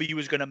AEW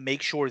is going to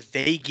make sure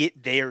they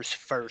get theirs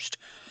first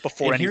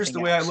before anything else. Here's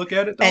the way I look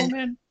at it, though,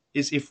 man,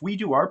 is if we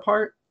do our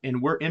part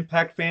and we're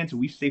Impact fans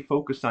and we stay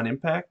focused on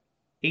Impact,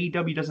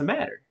 AEW doesn't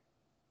matter.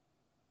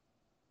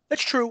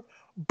 That's true.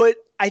 But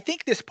I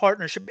think this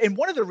partnership, and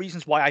one of the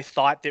reasons why I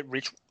thought that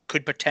Rich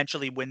could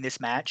potentially win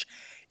this match,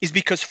 is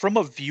because from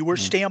a viewer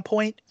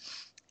standpoint,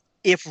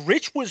 if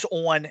Rich was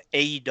on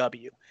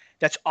AEW,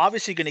 that's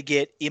obviously going to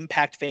get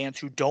Impact fans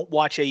who don't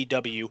watch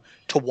AEW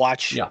to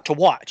watch.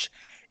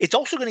 It's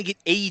also going to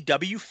get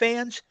AEW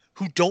fans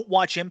who don't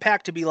watch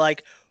Impact to be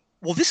like,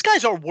 well, this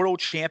guy's our world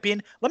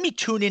champion. Let me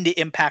tune into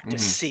Impact to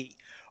see.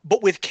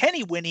 But with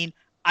Kenny winning,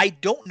 I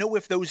don't know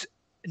if those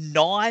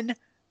non-AEW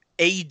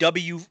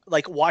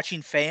like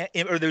watching fan,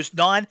 or there's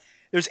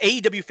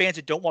AEW fans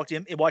that don't watch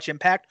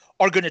Impact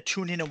are going to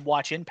tune in and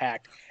watch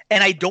Impact.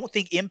 And I don't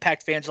think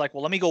Impact fans are like,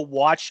 well, let me go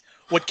watch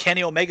what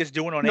Kenny Omega's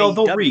doing on AEW. No,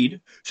 they'll read.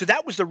 So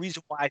that was the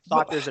reason why I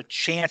thought there's a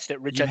chance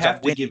that Rich ends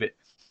up winning.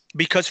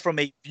 Because from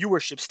a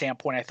viewership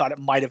standpoint, I thought it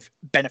might have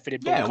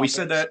benefited both companies. We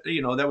said that,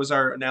 that was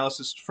our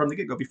analysis from the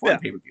get-go before the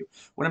pay-per-view.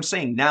 What I'm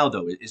saying now,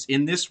 though, is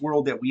in this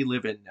world that we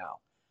live in now,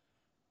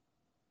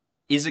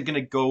 is it going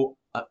to go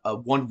a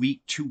 1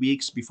 week, 2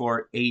 weeks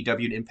before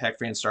AEW and Impact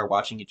fans start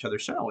watching each other?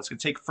 So no, it's going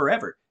to take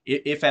forever,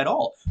 if at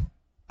all.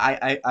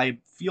 I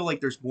feel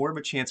like there's more of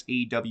a chance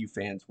AEW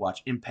fans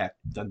watch Impact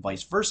than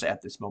vice versa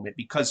at this moment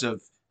because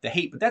of the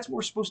hate. But that's what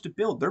we're supposed to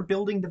build. They're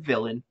building the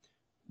villain.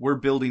 We're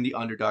building the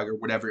underdog, or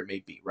whatever it may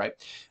be, right?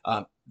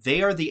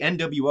 They are the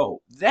NWO.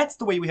 That's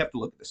the way we have to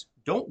look at this.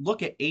 Don't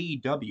look at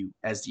AEW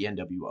as the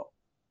NWO.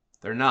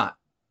 They're not.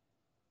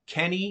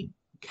 Kenny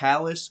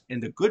Callis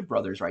and the Good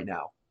Brothers right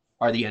now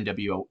are the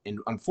NWO, and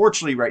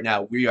unfortunately, right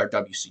now we are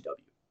WCW.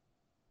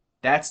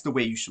 That's the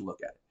way you should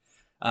look at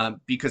it,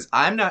 because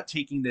I'm not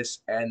taking this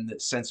in the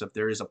sense of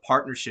there is a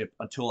partnership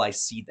until I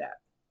see that.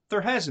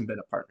 There hasn't been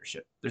a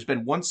partnership. There's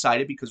been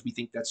one-sided because we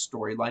think that's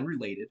storyline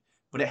related,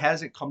 but it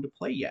hasn't come to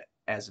play yet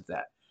as of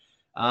that.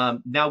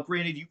 Now,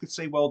 granted, you could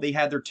say, well, they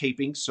had their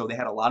tapings, so they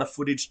had a lot of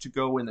footage to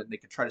go, and then they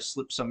could try to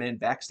slip some in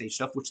backstage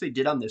stuff, which they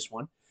did on this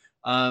one.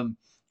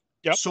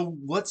 Yep. So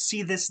let's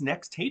see this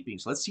next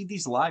tapings. Let's see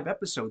these live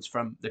episodes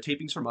from the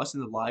tapings from us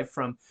and the live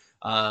from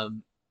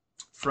AEW,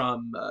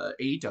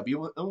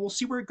 and we'll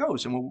see where it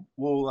goes, and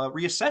we'll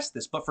reassess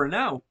this. But for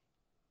now,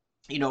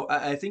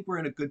 I think we're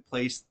in a good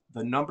place.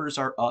 The numbers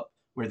are up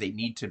where they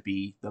need to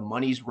be. The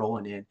money's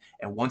rolling in,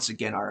 and once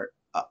again,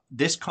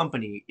 this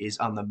company is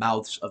on the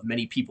mouths of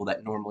many people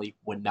that normally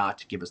would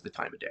not give us the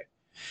time of day.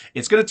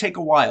 It's going to take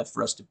a while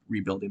for us to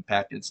rebuild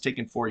Impact, and it's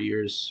taken 4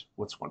 years.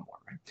 What's one more,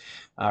 right?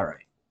 All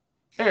right.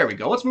 There we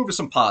go. Let's move to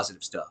some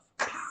positive stuff.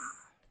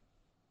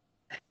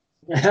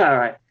 All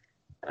right.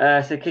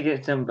 So kick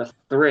it to number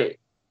 3.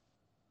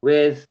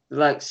 With the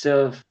likes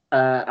of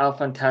El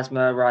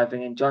Phantasma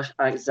arriving and Josh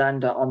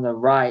Alexander on the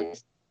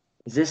rise,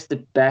 is this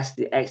the best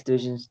the X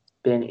Division's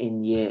been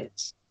in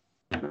years?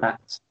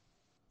 Matt?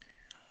 I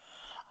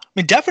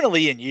mean,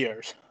 definitely in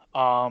years.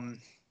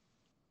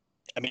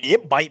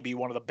 It might be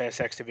one of the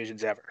best X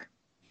Divisions ever.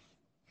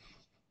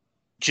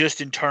 Just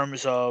in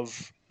terms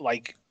of,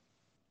 like,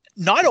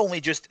 not only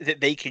just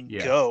that they can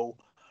go,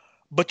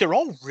 but they're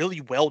all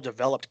really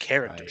well-developed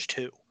characters,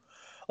 too.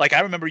 Like, I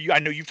remember I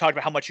know you've talked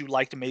about how much you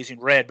liked Amazing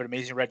Red, but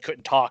Amazing Red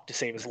couldn't talk to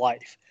save his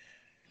life.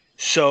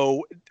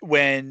 So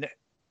when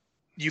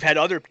you've had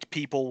other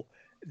people,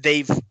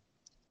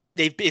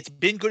 it's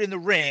been good in the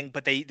ring,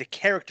 but the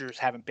characters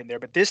haven't been there.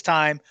 But this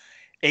time,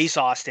 Ace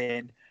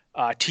Austin,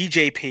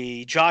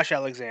 TJP, Josh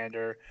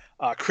Alexander,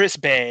 Chris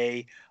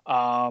Bay,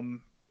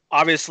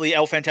 obviously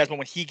El Phantasma,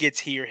 when he gets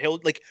here,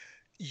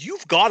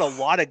 you've got a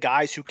lot of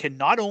guys who can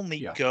not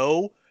only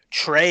go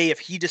Trey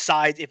if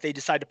they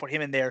decide to put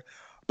him in there,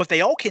 but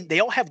they all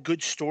have good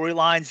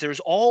storylines.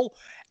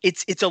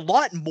 It's a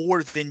lot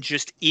more than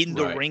just in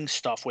the ring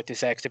stuff with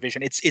this X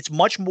Division. It's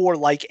much more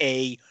like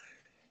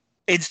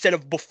instead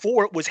of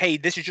before it was, hey,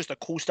 this is just the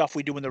cool stuff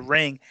we do in the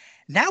ring.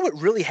 Now it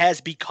really has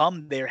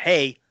become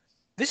hey,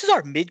 this is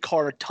our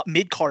mid-card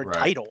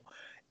title.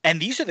 And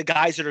these are the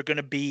guys that are going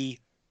to be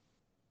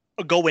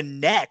going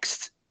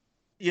next,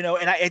 and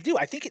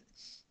I think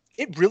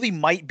it really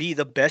might be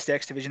the best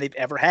X Division they've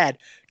ever had,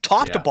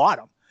 top to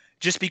bottom,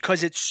 just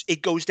because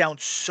it goes down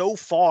so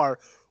far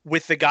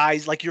with the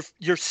guys. Like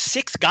your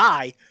sixth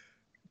guy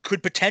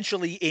could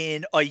potentially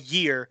in a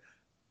year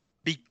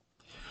be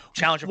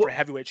challenging for a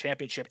heavyweight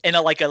championship in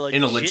a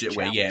legit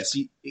way. Yes,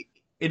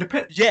 it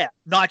depends. Yeah,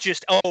 not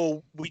just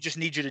we just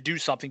need you to do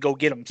something. Go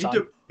get them.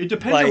 Son. It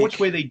depends on which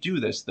way they do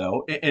this,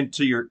 though. And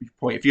to your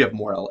point, if you have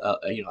more,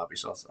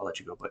 obviously I'll let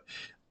you go. But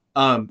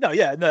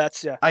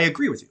I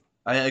agree with you.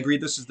 I agree.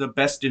 This is the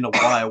best in a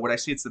while. Would I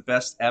say it's the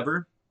best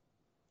ever?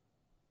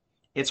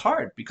 It's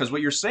hard because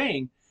what you're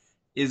saying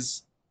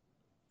is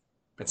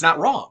it's not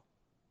wrong.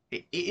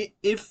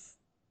 If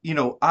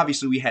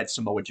obviously we had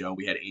Samoa Joe,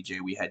 we had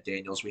AJ, we had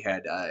Daniels, we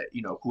had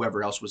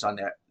whoever else was on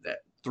that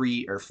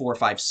 3 or 4,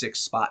 5, 6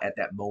 spot at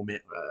that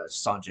moment.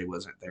 Sanjay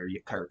wasn't there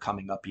yet,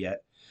 coming up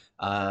yet.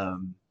 I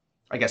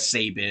guess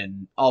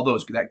Sabin, all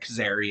those, that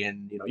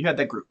Kazarian, you had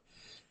that group.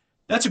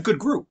 That's a good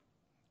group.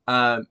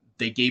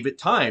 They gave it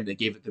time. They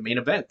gave it the main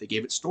event. They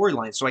gave it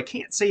storyline. So I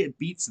can't say it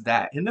beats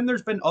that. And then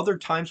there's been other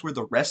times where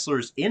the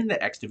wrestlers in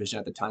the X Division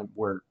at the time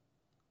were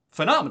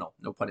phenomenal,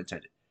 no pun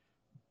intended.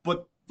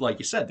 But like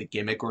you said, the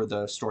gimmick or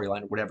the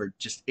storyline or whatever,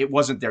 just it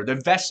wasn't there. The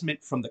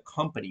investment from the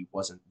company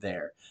wasn't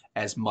there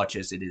as much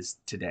as it is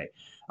today.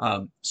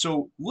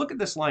 So look at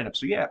this lineup.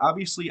 So yeah,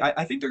 obviously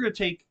I think they're going to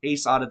take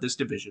Ace out of this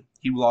division.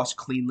 He lost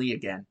cleanly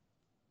again.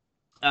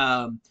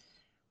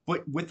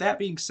 But with that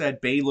being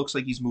said, Bay looks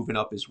like he's moving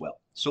up as well.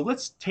 So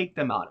let's take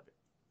them out of it.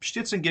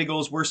 Shits and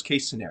giggles, worst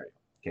case scenario.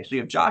 Okay, so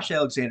you have Josh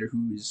Alexander,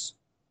 who's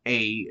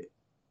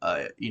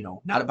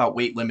not about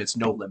weight limits,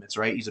 no limits,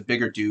 right? He's a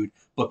bigger dude,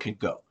 but can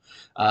go.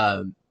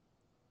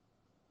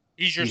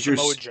 He's your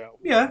Samoa Joe.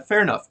 Yeah,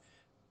 fair enough.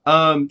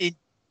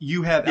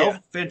 You have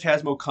El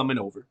Phantasmo coming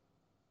over.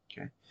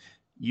 Okay.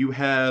 You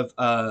have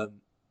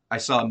I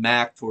saw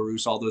Mac,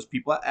 Torus, all those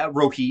people.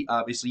 Rohit,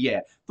 obviously,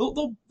 yeah.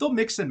 They'll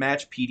mix and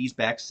match Petey's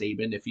back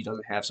Sabin if he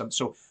doesn't have some.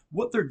 So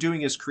what they're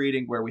doing is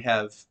creating where we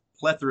have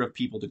plethora of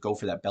people to go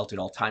for that belt at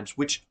all times,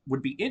 which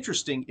would be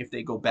interesting if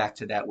they go back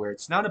to that, where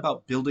it's not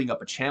about building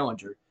up a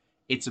challenger.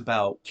 It's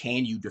about,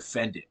 can you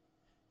defend it?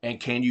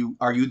 And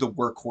are you the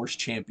workhorse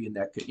champion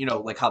that could,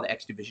 like how the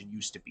X Division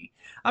used to be?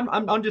 I'm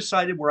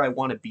undecided where I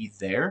want to be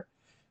there.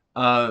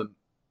 But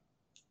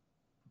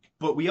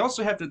we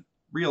also have to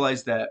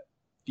realize that,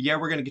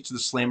 we're going to get to the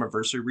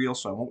Slammiversary reel,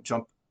 so I won't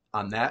jump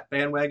on that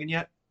bandwagon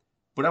yet.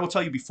 But I will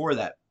tell you before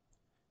that,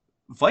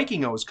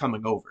 Vikingo is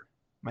coming over.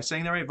 Am I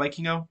saying that right?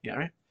 Vikingo? Yeah,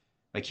 right?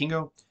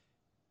 Vikingo?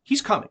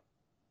 He's coming.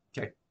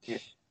 Okay. Yeah.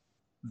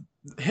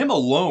 Him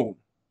alone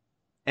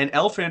and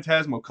El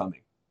Phantasmo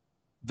coming,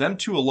 them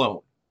two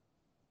alone,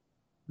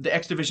 the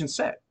X Division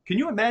set. Can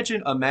you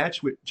imagine a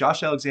match with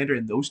Josh Alexander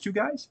and those two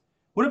guys?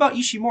 What about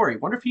Ishimori?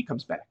 Wonder if he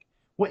comes back.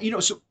 What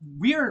so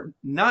we are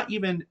not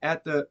even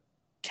at the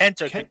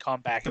Kenta could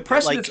come back. The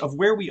precedence of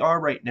where we are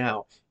right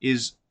now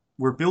is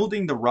we're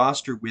building the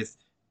roster with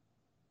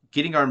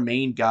getting our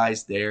main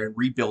guys there and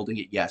rebuilding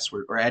it. Yes,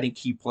 we're adding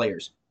key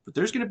players, but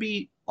there's going to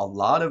be a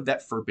lot of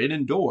that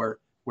forbidden door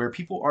where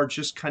people are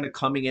just kind of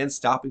coming in,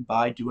 stopping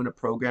by, doing a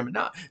program, and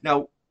not.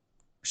 Now,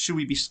 should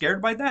we be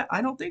scared by that?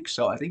 I don't think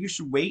so. I think you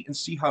should wait and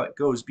see how it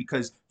goes,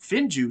 because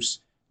FinJuice,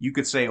 you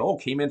could say, oh,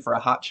 came in for a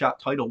hot shot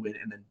title win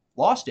and then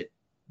lost it.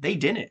 They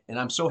didn't, and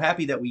I'm so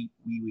happy that we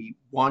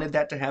wanted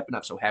that to happen.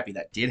 I'm so happy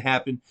that did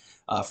happen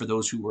for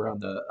those who were on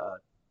the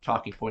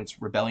Talking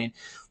Points Rebellion,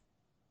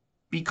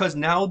 because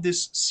now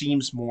this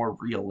seems more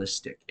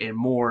realistic and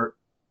more,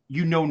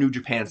 New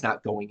Japan's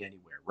not going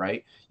anywhere,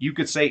 right? You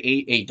could say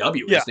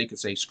AAW, Yeah. They could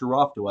say screw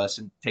off to us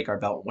and take our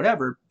belt and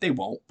whatever. They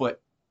won't,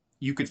 but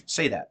you could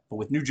say that. But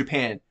with New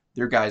Japan,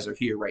 their guys are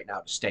here right now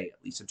to stay,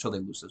 at least until they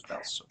lose those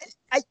belts. So.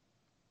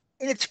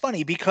 And it's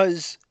funny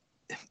because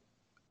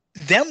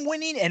them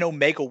winning and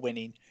Omega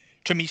winning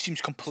to me seems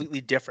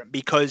completely different,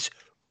 because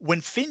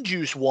when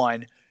FinJuice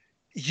won,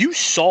 you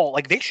saw,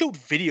 they showed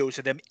videos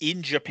of them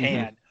in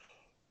Japan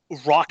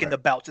rocking the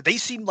belts. They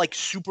seemed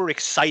super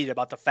excited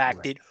about the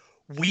fact that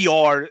we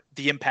are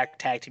the Impact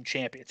Tag Team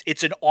Champions.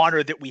 It's an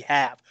honor that we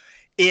have.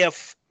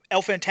 If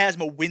El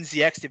Phantasmo wins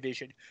the X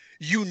Division,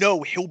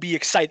 he'll be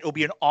excited. It'll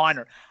be an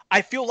honor.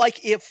 I feel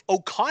like if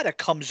Okada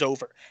comes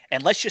over,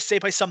 and let's just say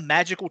by some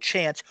magical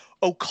chance,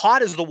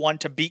 Okada's the one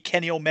to beat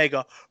Kenny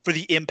Omega for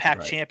the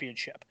Impact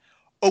Championship,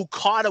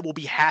 Okada will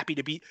be happy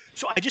to be.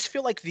 So I just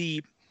feel like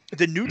the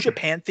New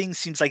Japan thing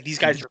seems like these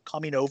guys are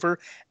coming over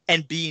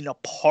and being a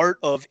part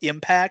of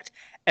Impact,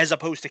 as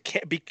opposed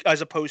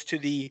to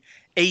the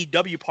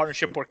AEW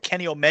partnership where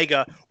Kenny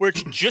Omega, where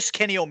it's just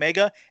Kenny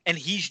Omega and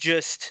he's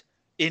just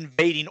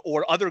invading,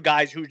 or other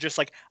guys who are just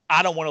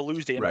I don't want to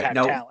lose the Impact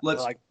now, talent.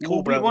 Let's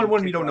cool,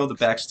 we don't know the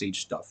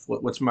backstage stuff.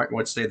 Let's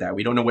say that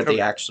we don't know what they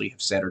actually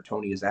have said, or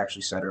Tony has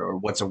actually said, or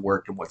what's a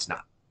work and what's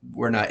not.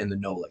 We're not in the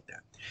know like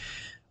that.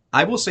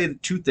 I will say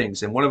two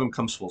things, and one of them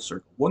comes full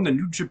circle. One, the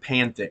New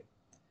Japan thing.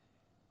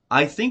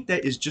 I think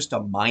that is just a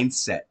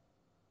mindset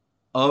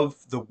of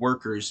the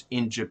workers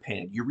in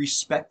Japan. You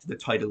respect the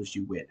titles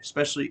you win,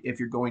 especially if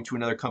you're going to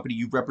another company.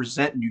 You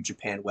represent New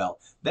Japan well.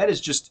 That is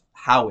just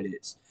how it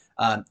is.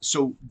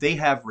 So they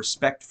have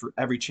respect for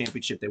every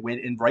championship they win,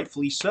 and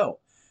rightfully so.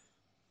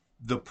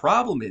 The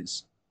problem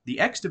is the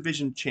X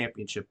Division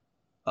Championship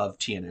of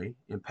TNA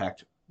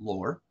Impact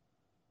lore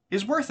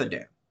is worth a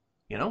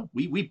damn.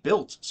 We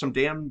built some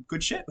damn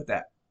good shit with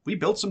that. We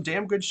built some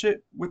damn good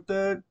shit with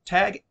the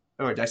tag.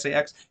 Or did I say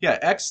X? Yeah,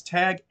 X,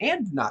 tag,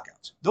 and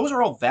knockouts. Those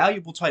are all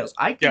valuable titles.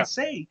 I can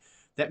say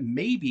that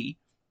maybe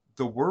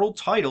the world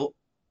title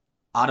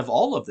out of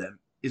all of them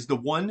is the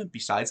one,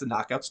 besides the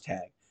knockouts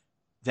tag,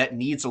 that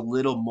needs a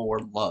little more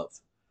love.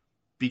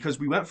 Because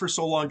we went for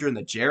so long during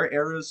the Jarrett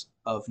eras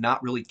of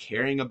not really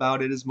caring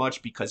about it as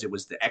much, because it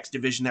was the X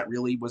Division that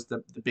really was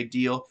the big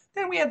deal.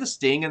 Then we had the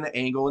Sting and the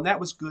Angle, and that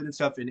was good and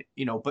stuff. And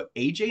but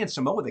AJ and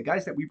Samoa, the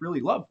guys that we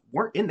really loved,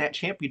 weren't in that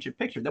championship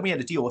picture. Then we had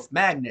to deal with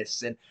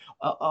Magnus and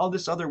all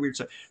this other weird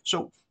stuff.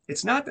 So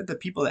it's not that the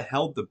people that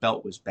held the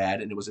belt was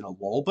bad and it was in a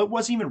lull, but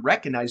wasn't even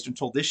recognized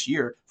until this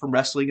year from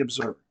Wrestling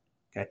Observer.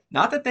 Okay,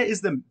 not that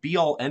is the be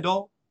all end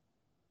all,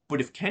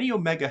 but if Kenny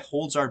Omega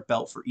holds our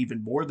belt for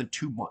even more than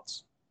 2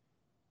 months,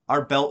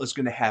 our belt is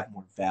going to have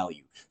more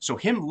value. So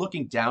him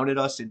looking down at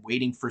us and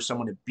waiting for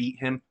someone to beat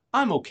him,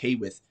 I'm okay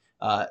with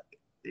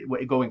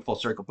going full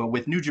circle. But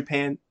with New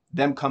Japan,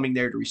 them coming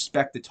there to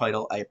respect the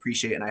title, I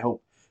appreciate it, and I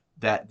hope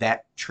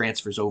that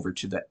transfers over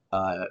to the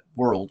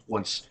world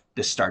once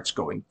this starts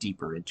going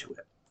deeper into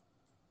it.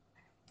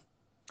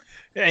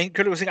 And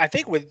I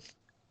think with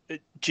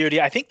Judy,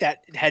 I think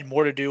that had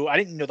more to do. I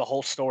didn't know the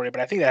whole story,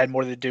 but I think that had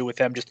more to do with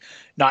them just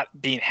not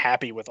being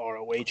happy with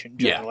ROH in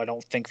general. Yeah. I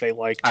don't think they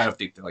liked. I don't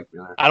think they liked.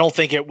 I don't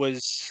think it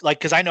was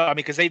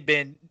because they've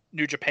been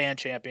New Japan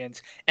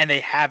champions and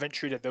they haven't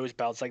treated those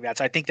belts like that.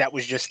 So I think that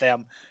was just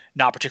them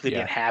not particularly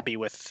being happy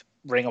with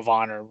Ring of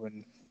Honor.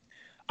 When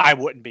I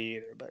wouldn't be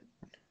either, but.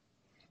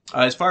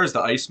 As far as the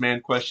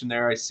Iceman question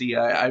there, I see,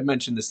 I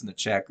mentioned this in the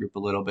chat group a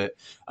little bit.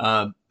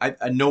 I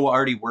know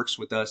already works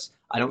with us.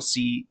 I don't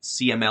see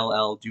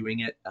CMLL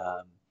doing it.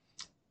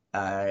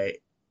 AAA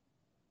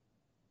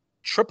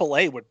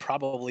would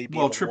probably be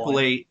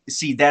AAA,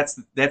 see, that's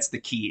the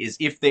key, is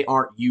if they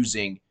aren't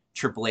using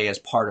AAA as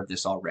part of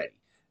this already.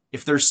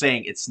 If they're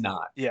saying it's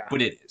not,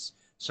 but it is.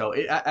 So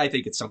I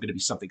think it's going to be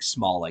something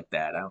small like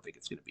that. I don't think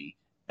it's going to be,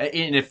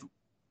 and if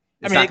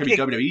it's not going to be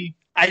WWE,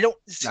 I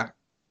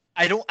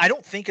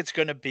don't think it's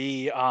going to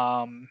be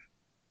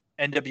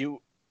NWA,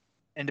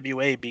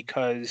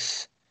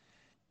 because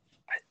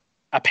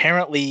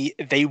apparently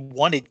they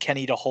wanted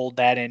Kenny to hold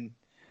that, and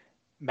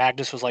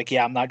Magnus was like,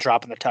 "Yeah, I'm not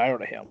dropping the title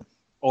to him,"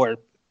 or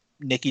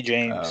Nikki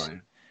James,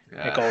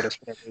 Nick Aldis,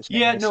 whatever his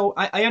name is. No,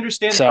 I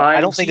understand. So I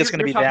don't think it's going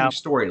to be down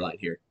storyline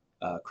here.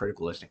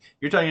 critical listing.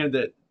 You're talking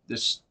that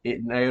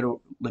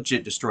Naito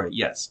legit destroy it.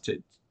 Yes,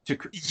 to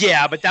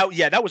yeah, but that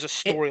was a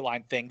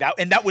storyline thing.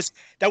 That was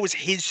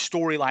his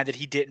storyline that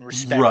he didn't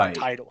respect Right. the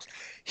titles.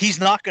 He's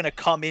not going to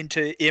come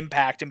into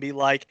Impact and be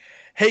like,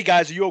 "Hey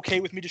guys, are you okay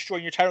with me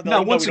destroying your title?" Now,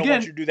 like, once we don't again-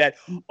 want you to do that.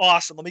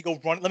 Awesome. Let me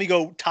go run. Let me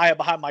go tie it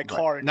behind my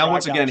car. And now drive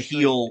once down again, the street.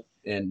 heel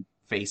and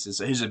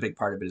faces is a big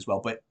part of it as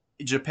well. But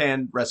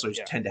Japan wrestlers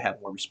Yeah. tend to have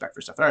more respect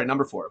for stuff. All right,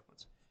 number 4.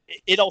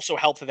 It also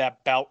helped that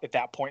that bout at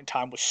that point in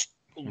time was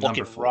looking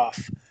Number 4.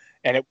 rough,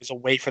 and it was a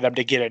way for them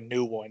to get a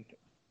new one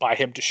by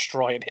him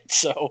destroying it.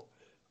 So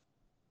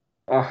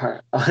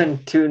Alright,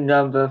 on to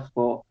number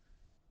 4.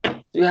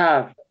 You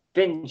have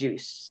Finn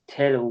Juice,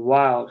 Taylor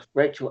Wilde,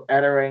 Rachel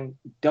Ellering,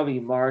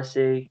 W.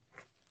 Morrissey,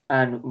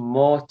 and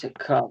more to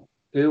come.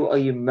 Who are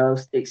you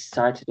most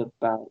excited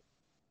about?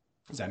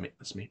 Is that me?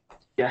 That's me.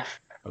 Yeah.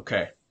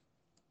 Okay,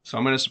 so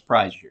I'm going to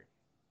surprise you here.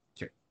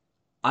 Okay.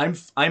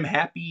 I'm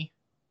happy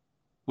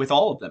with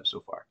all of them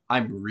so far.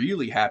 I'm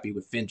really happy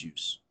with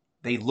Finjuice.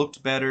 They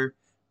looked better.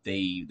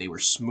 They were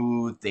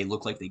smooth. They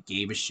looked like they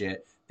gave a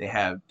shit. They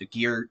have the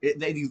gear.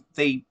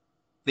 They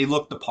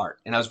looked the part,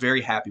 and I was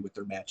very happy with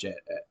their match at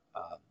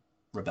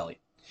Rebellion.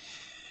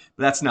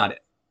 But that's not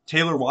it.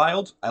 Taylor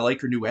Wilde, I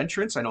like her new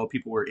entrance. I know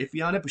people were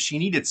iffy on it, but she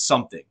needed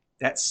something.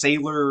 That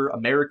sailor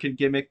American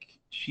gimmick.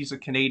 She's a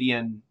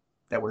Canadian.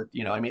 That were,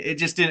 I mean, it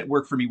just didn't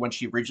work for me when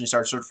she originally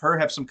started. So for her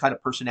have some kind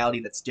of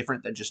personality that's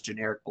different than just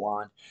generic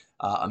blonde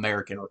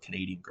American or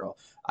Canadian girl,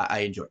 I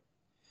enjoy it.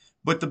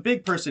 But the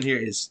big person here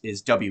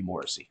is W.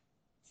 Morrissey.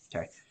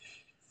 Okay.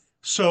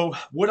 So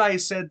would I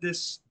have said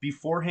this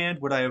beforehand?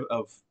 Would I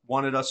have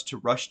wanted us to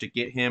rush to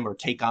get him or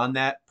take on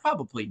that?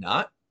 Probably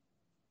not.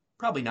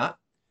 Probably not.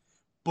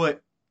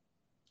 But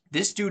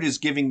this dude is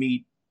giving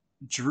me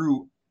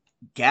Drew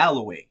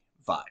Galloway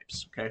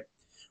vibes, okay?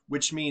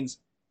 Which means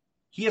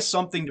he has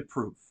something to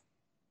prove.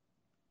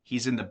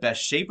 He's in the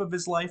best shape of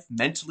his life,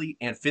 mentally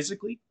and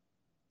physically.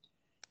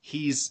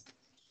 He's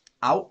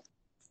out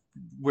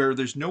where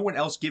there's no one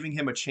else giving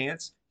him a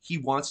chance. He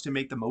wants to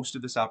make the most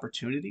of this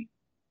opportunity.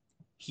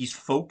 He's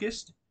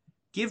focused.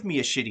 Give me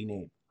a shitty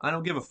name. I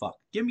don't give a fuck.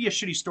 Give me a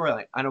shitty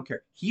storyline. I don't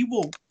care. He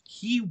will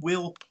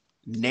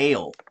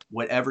nail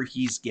whatever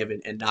he's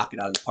given and knock it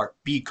out of the park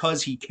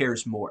because he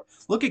cares more.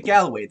 Look at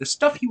Galloway. The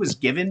stuff he was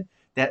given,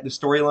 that the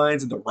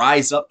storylines and the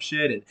rise up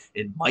shit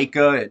and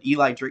Micah and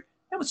Eli Drake,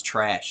 that was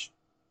trash.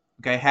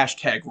 Okay,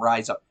 hashtag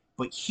rise up.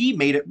 But he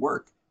made it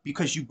work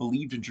because you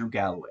believed in Drew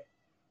Galloway.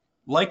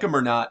 Like him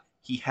or not,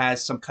 he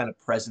has some kind of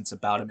presence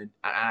about him, and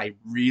I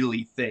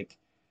really think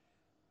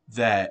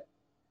that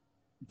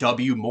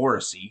W.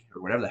 Morrissey,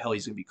 or whatever the hell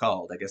he's going to be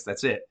called, I guess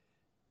that's it,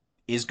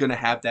 is going to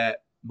have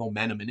that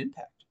momentum and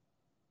impact.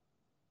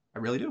 I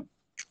really do.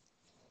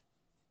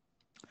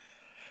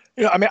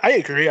 Yeah, I mean, I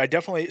agree. I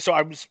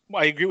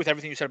agree with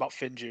everything you said about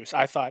Finjuice.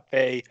 I thought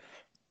they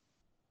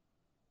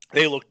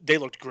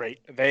looked great.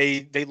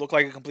 They look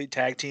like a complete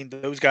tag team.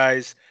 Those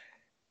guys,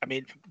 I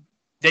mean,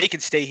 they can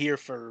stay here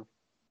for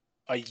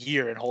a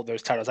year and hold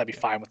those titles. I'd be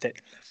fine with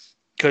it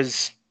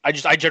because I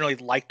generally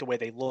liked the way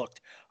they looked.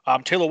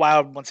 Taylor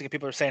Wilde, once again,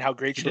 people are saying how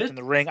great she looked in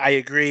the ring. I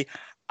agree.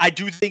 I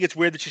do think it's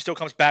weird that she still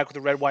comes back with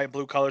the red, white, and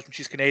blue colors when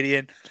she's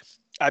Canadian.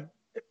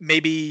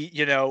 Maybe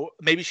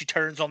she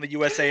turns on the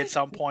USA at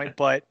some point,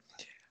 but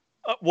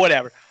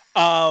whatever.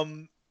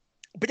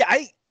 But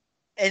yeah,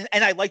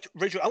 I liked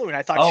Rachel Ellering.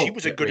 I thought she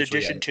was a good Rachel,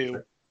 addition yeah, too.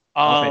 sure.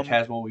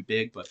 Phantasma will be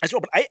big, but as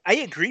well. But I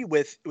agree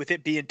with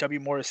it being W.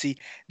 Morrissey.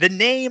 The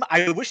name,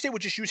 I wish they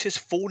would just use his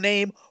full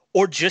name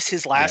or just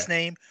his last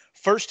name.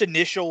 First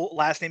initial,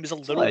 last name is a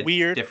little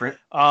weird. Different.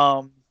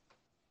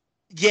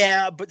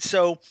 Yeah, but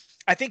so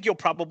I think you'll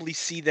probably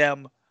see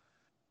them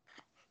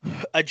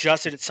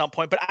adjust it at some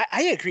point. But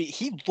I agree.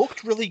 He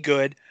looked really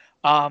good.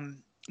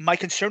 My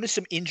concern is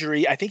some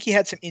injury. I think he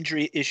had some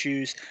injury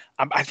issues.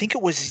 I think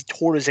it was he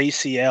tore his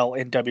ACL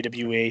in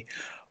WWE.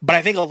 But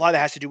I think a lot of that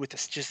has to do with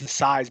just the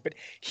size. But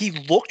he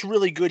looked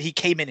really good. He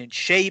came in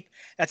shape.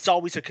 That's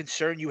always a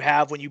concern you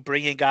have when you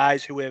bring in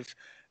guys who have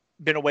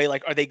been away.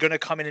 Like, are they going to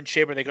come in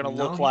shape? Are they going to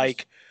look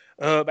like?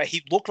 But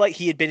he looked like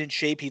he had been in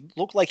shape. He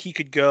looked like he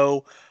could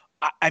go.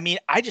 I mean,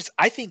 I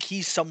think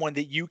he's someone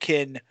that you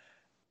can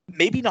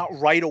maybe not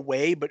right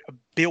away, but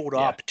build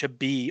up to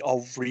be a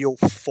real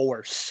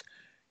force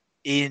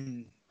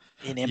in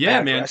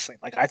Impact Wrestling.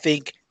 Like, I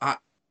think I'm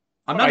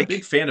not a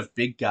big fan of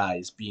big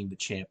guys being the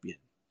champion.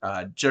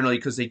 Generally,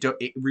 because it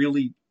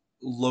really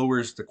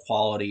lowers the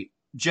quality.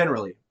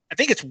 Generally, I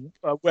think it's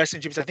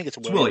Wrestling James. I think it's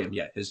William. William,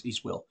 yeah,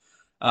 he's Will.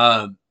 I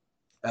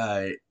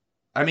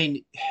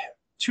mean,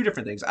 two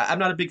different things. I'm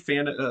not a big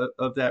fan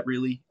of that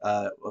really,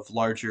 of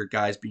larger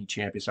guys being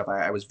champion stuff.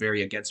 I was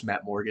very against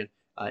Matt Morgan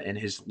and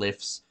his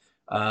lifts,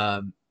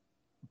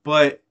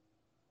 but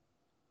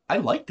I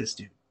like this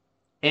dude.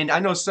 And I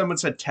know someone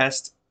said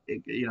Test,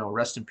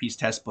 rest in peace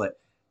Test, but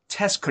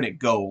Test couldn't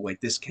go like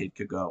this kid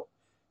could go.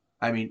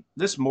 I mean,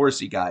 this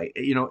Morrissey guy,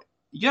 you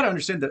got to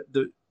understand that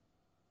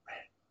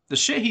the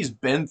shit he's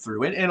been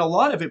through, and a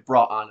lot of it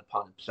brought on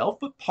upon himself,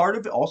 but part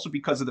of it also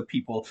because of the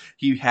people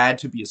he had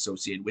to be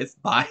associated with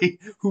by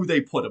who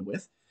they put him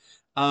with.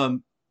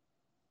 Um,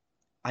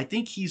 I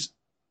think he's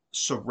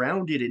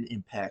surrounded in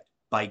Impact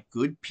by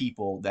good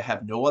people that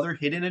have no other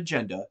hidden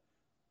agenda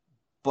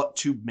but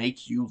to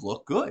make you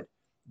look good.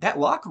 That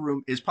locker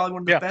room is probably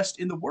one of the Yeah. best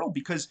in the world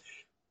because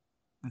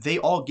they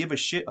all give a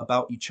shit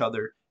about each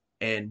other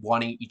and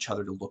wanting each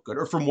other to look good,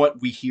 or from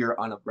what we hear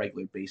on a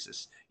regular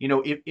basis. You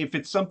know, if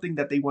it's something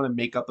that they want to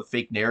make up a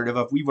fake narrative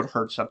of, we would have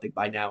heard something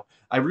by now.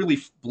 I really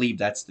believe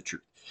that's the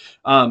truth.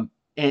 And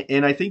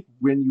I think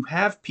when you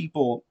have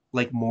people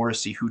like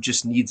Morrissey who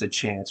just needs a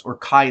chance, or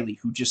Kylie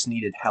who just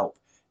needed help,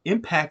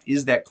 Impact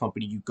is that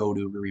company you go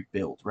to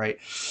rebuild, right?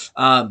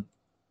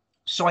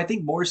 So I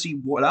think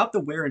Morrissey, without the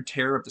wear and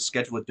tear of the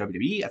schedule at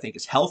WWE, I think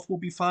his health will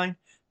be fine.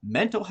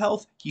 Mental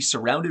health, he's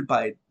surrounded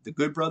by the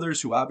Good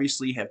Brothers who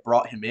obviously have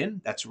brought him in.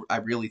 That's, I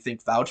really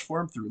think, vouch for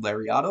him through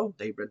Lariato.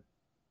 They've been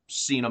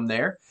seeing him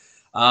there,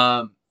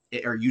 or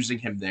using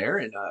him there,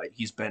 and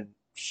he's been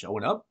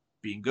showing up,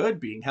 being good,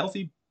 being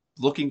healthy,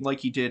 looking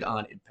like he did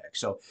on Impact.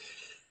 So,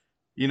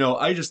 you know,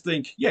 I just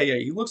think, yeah,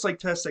 he looks like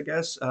Test, I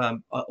guess.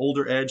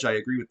 Older Edge, I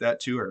agree with that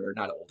too, or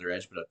not an older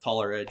Edge, but a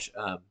taller Edge.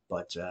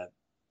 But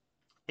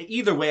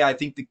either way, I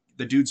think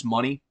the dude's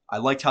money. I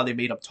liked how they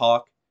made him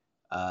talk.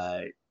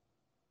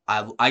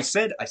 I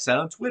said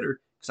on Twitter,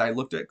 because I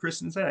looked at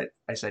Chris and said,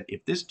 I said,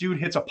 if this dude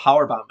hits a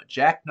powerbomb, a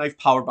jackknife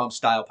powerbomb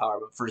style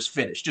powerbomb for his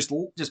finish, just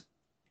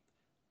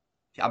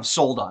I'm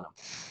sold on him.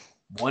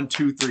 1,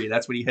 2, 3.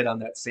 That's what he hit on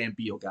that Sam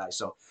Beal guy.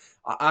 So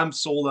I'm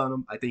sold on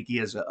him. I think he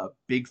has a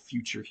big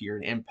future here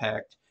in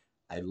Impact.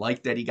 I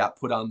like that he got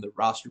put on the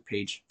roster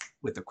page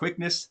with the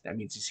quickness. That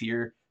means he's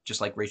here, just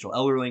like Rachel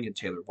Ellerling and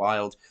Taylor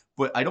Wilde.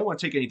 But I don't want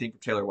to take anything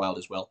from Taylor Wilde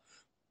as well.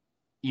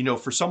 You know,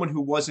 for someone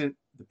who wasn't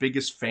the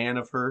biggest fan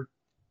of her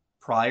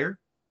prior,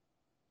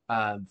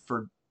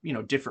 for, you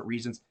know, different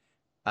reasons,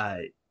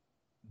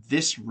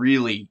 this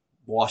really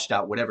washed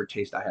out whatever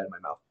taste I had in my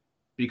mouth.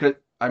 Because,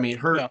 I mean,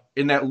 her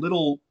in that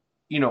little,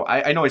 you know,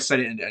 I know I said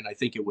it, and I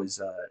think it was,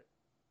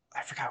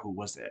 I forgot who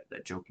was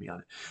that joked me on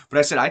it. But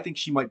I said, I think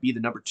she might be the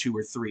number 2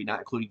 or 3, not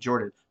including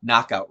Jordan,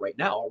 knockout right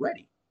now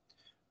already.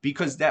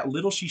 Because that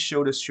little she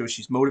showed us shows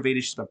she's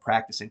motivated, she's been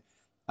practicing,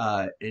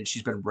 and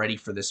she's been ready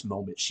for this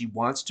moment. She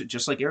wants to,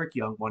 just like Eric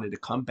Young wanted to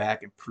come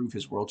back and prove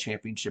his world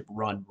championship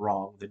run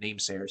wrong, the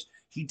namesayers.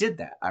 He did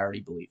that, I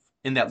already believe,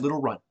 in that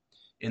little run,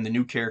 in the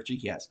new character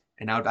he has.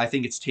 And now I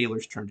think it's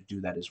Taylor's turn to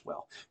do that as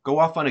well. Go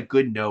off on a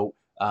good note,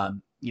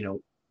 you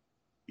know,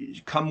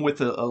 come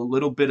with a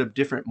little bit of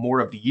different,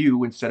 more of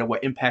you instead of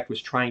what Impact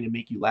was trying to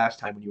make you last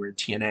time when you were in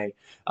TNA,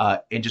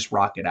 and just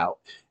rock it out.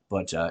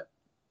 But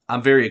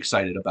I'm very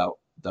excited about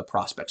the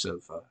prospects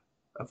of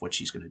what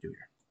she's going to do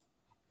here.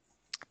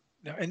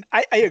 No, and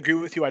I agree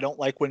with you. I don't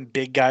like when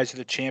big guys are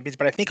the champions,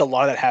 but I think a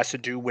lot of that has to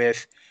do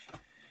with,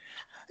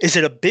 is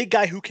it a big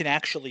guy who can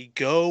actually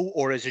go,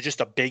 or is it just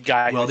a big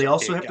guy? Well, they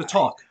also have to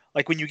talk.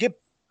 Like when you get,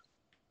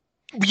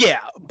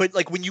 yeah, but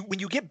like when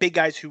you get big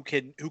guys who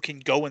can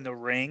go in the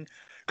ring,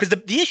 because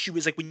the issue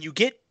is like when you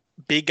get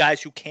big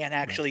guys who can't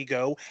actually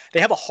go, they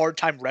have a hard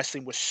time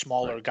wrestling with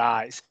smaller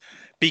guys,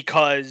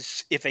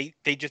 because if they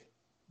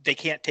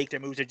can't take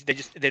their moves,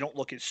 they don't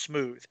look as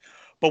smooth.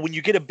 But when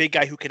you get a big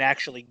guy who can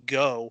actually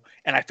go,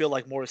 and I feel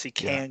like Morrissey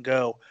can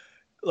go,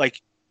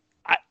 like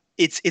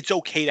it's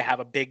okay to have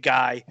a big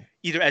guy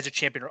either as a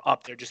champion or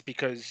up there, just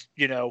because,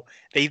 you know,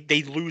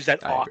 they lose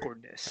that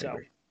awkwardness. So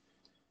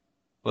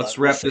let's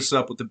wrap this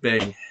up with a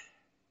bang.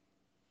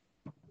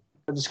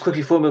 Just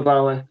quickly before we move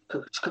on,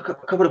 a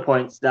couple of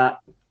points.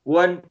 That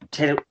one,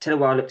 Taylor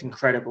Wilde looked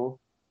incredible.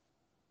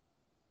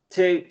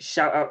 2,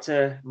 shout out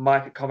to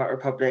Mike at Combat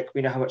Republic.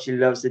 We know how much he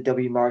loves the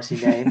W. Morrissey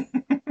name.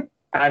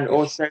 And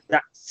also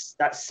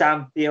that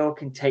Sam Beal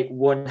can take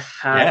one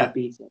hell of a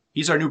beating.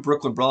 He's our new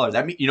Brooklyn Brawler.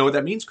 You know what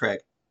that means, Craig?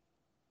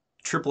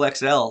 Triple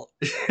XL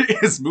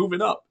is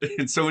moving up,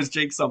 and so is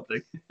Jake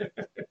something.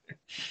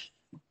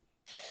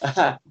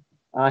 Okay,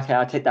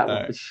 I'll take that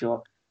one for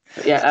sure.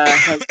 But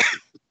yeah,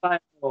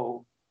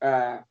 final,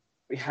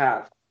 we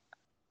have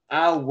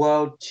our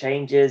world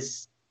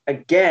changes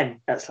again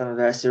at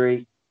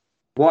Slammiversary.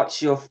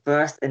 What's your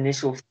first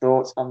initial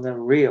thoughts on the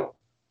reel?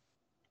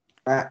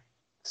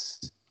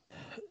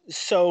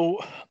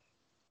 So,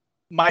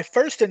 my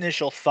first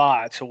initial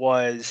thoughts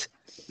was,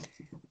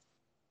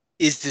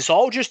 is this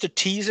all just a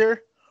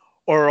teaser,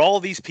 or are all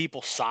these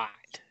people signed?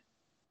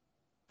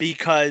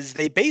 Because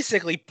they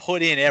basically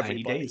put in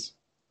everybody,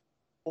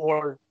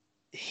 or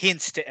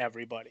hints to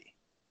everybody.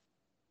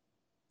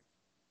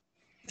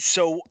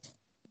 So,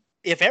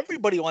 if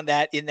everybody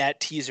in that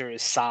teaser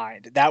is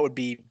signed, that'd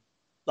be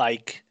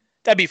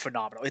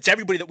phenomenal. It's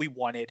everybody that we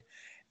wanted.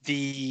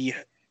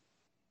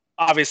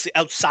 Obviously,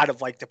 outside of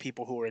like the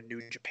people who are in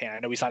New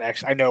Japan,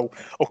 I know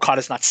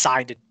Okada's not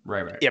signed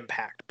to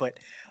Impact, but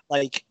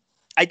like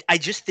I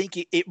just think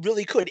it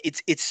really could.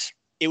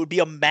 It would be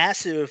a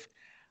massive.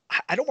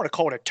 I don't want to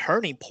call it a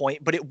turning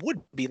point, but it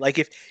would be like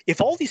if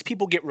all these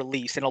people get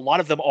released, and a lot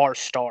of them are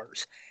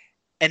stars,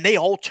 and they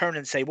all turn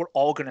and say we're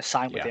all going to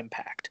sign with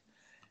Impact,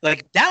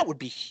 like that would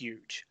be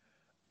huge.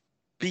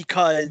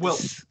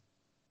 Because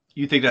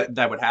you think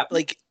that would happen?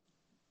 Like,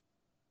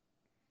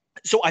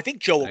 So I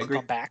think Joe I will agree.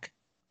 come back.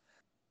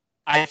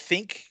 I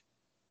think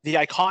the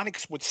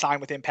Iconics would sign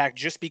with Impact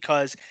just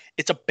because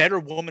it's a better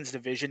women's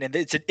division and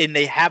and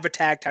they have a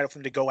tag title for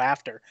them to go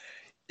after.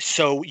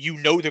 So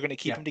they're going to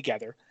keep them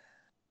together.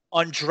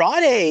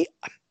 Andrade,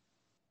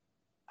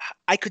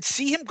 I could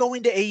see him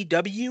going to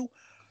AEW,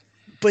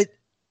 but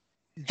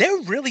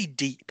they're really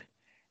deep.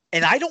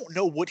 And I don't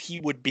know what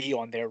he would be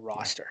on their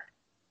roster.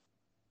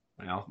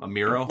 Well, a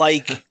Miro.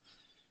 But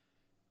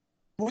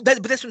that's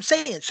what I'm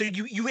saying. So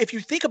if you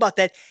think about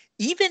that,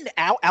 even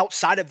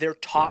outside of their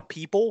top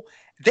people,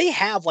 they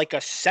have like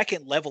a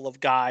second level of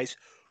guys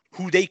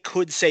who they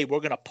could say we're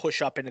going to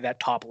push up into that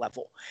top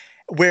level.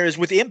 Whereas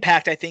with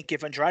Impact, I think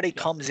if Andrade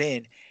comes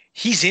in,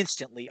 he's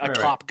instantly a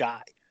top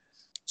guy.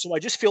 So I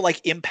just feel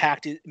like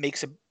Impact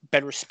makes a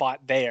better spot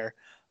there.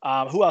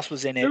 Who else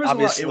was in it?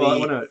 Obviously,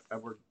 we're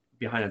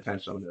behind on time,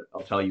 so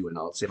I'll tell you and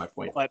I'll say my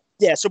point. But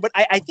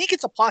I think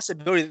it's a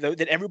possibility though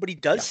that everybody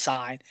does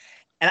sign,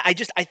 and I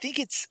think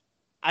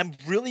I'm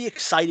really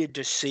excited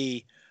to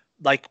see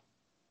like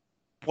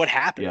what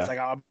happens.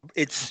 Yeah.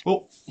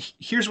 Well,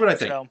 here's what I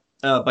think.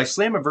 So, by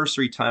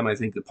Slammiversary time, I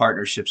think the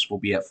partnerships will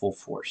be at full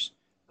force.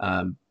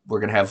 We're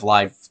gonna have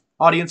live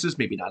audiences,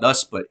 maybe not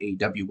us, but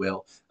AEW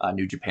will.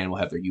 New Japan will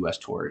have their US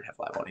tour and have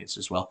live audiences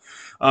as well.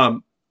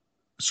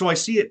 So I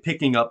see it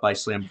picking up by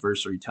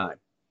Slammiversary time.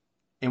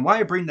 And why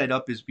I bring that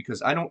up is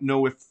because I don't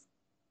know if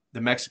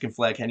the Mexican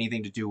flag had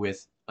anything to do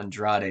with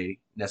Andrade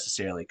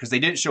necessarily, because they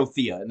didn't show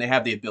Thea, and they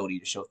have the ability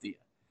to show Thea.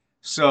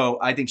 So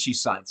I think she's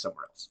signed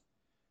somewhere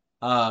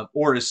else,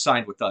 or is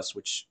signed with us,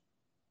 which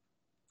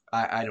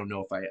I don't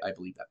know if I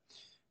believe that.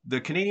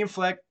 The Canadian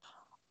flag.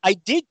 I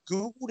did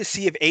Google to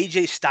see if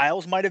AJ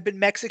Styles might have been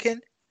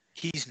Mexican.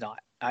 He's not.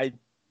 I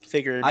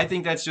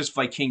think that's just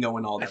Vikingo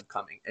and all them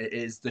coming. It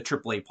is the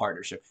AAA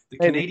partnership. The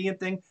Canadian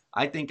thing,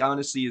 I think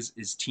honestly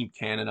is Team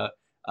Canada.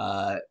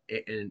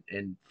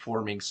 And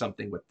forming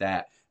something with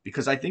that,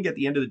 because I think at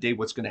the end of the day,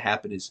 what's going to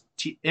happen is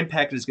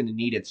Impact is going to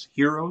need its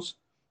heroes.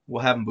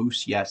 We'll have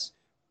Moose, yes,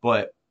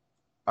 but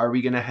are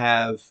we going to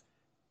have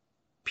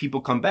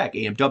people come back?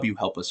 AMW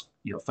help us,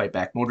 fight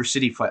back. Motor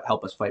City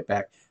help us fight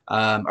back.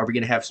 Are we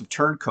going to have some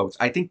turncoats?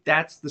 I think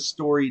that's the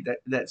story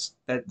that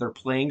they're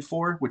playing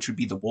for, which would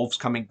be the Wolves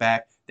coming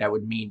back. That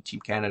would mean Team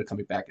Canada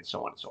coming back, and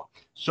so on and so on.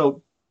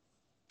 So,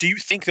 do you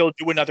think they'll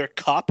do another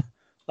cup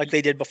like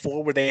they did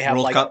before, where they have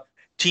World Cup?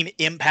 Team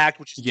Impact,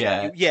 which is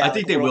I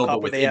think they will,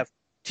 but they have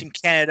Team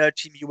Canada,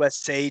 Team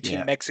USA,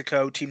 Team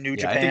Mexico, Team New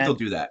Japan. I think they'll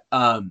do that.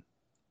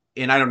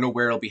 And I don't know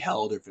where it'll be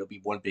held, or if it'll be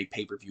one big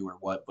pay-per-view or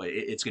what, but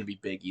it's going to be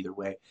big either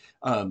way.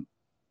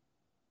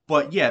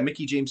 But yeah,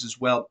 Mickie James as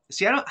well.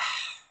 See,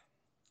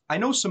 I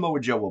know Samoa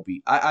Joe will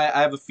be.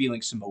 I have a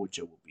feeling Samoa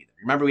Joe will be there.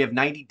 Remember, we have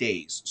 90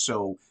 days,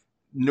 so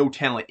no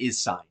talent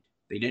is signed.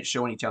 They didn't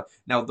show any talent.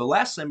 Now, the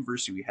last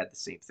Slammiversary, we had the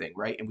same thing,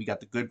 right? And we got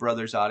the Good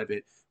Brothers out of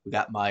it. We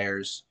got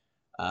Myers.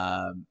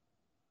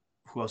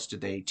 Who else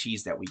did they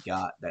tease that we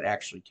got that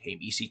actually came?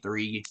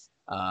 EC3.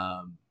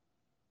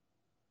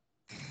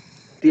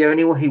 The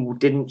only one he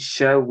didn't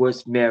show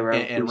was Miro.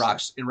 And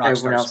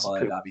Rockstar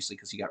Spud, obviously,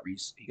 because he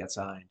got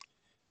signed.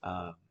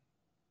 I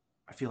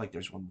feel like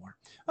there's one more.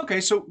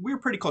 Okay, so we were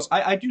pretty close.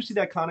 I do see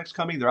that Iconics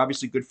coming. They're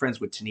obviously good friends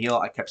with Tenille.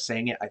 I kept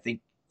saying it. I think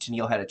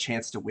Tenille had a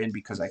chance to win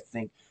because I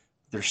think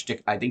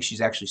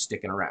she's actually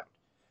sticking around.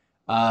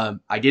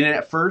 I didn't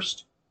at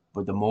first.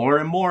 But the more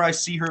and more I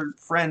see her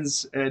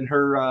friends and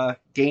her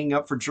ganging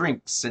up for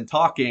drinks and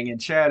talking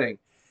and chatting,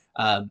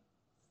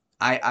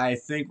 I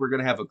think we're going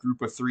to have a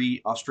group of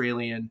 3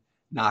 Australian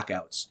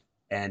knockouts,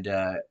 and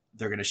they're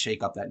going to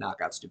shake up that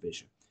knockouts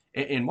division.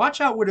 And watch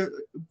out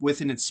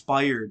with an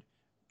inspired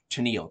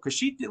Tenille, because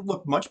she did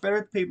look much better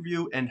at the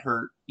pay-per-view, and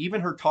even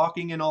her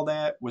talking and all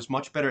that was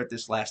much better at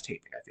this last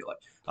taping, I feel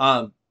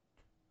like.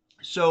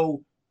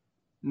 So,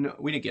 no,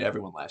 we didn't get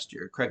everyone last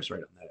year. Craig's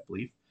right on that, I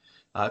believe.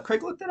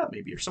 Craig, look that up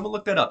maybe, or someone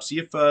look that up. See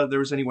if there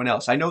was anyone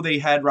else. I know they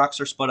had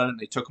Rockstar Spud on it, and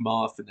they took him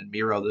off, and then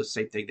Miro, the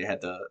same thing. They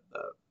had the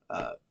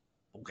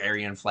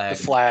Bulgarian flag.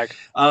 The flag.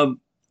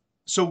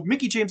 So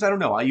Mickie James, I don't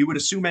know. You would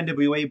assume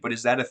NWA, but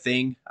is that a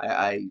thing?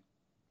 I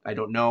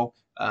don't know.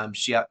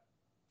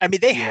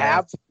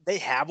 They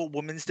have a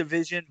women's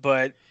division,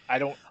 but I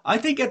don't. I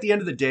think at the end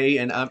of the day,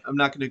 and I'm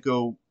not going to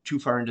go too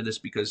far into this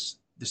because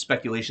the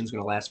speculation is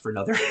going to last for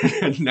another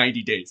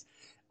 90 days.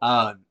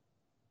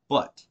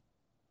 But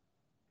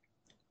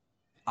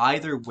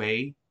either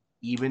way,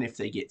 even if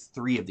they get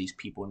 3 of these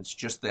people and it's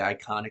just the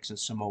Iconics and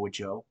Samoa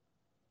Joe,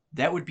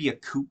 that would be a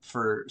coup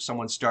for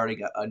someone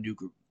starting a new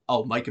group.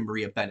 Oh, Mike and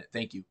Maria Bennett.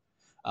 Thank you.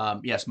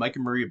 Yes, Mike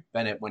and Maria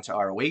Bennett went to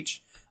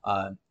ROH,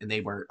 and they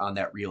were on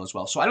that reel as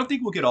well. So I don't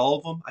think we'll get all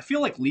of them. I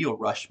feel like Lio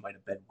Rush might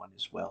have been one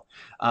as well.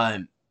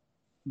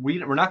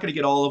 We're not going to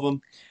get all of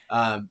them,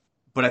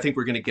 but I think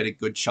we're going to get a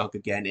good chunk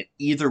again. And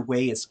either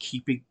way, it's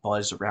keeping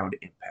buzz around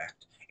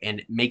Impact. And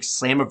it makes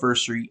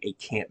Slammiversary a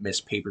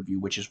can't-miss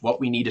pay-per-view, which is what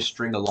we need to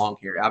string along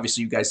here.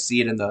 Obviously, you guys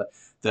see it in the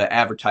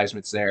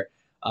advertisements there.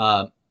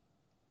 Oh,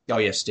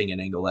 yeah, Sting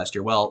and Angle last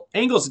year. Well,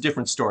 Angle's a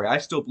different story. I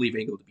still believe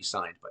Angle to be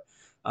signed,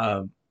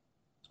 but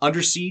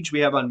Under Siege we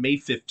have on May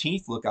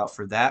 15th. Look out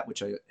for that.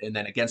 And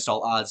then Against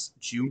All Odds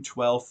June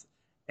 12th,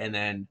 and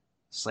then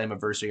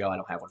Slammiversary. I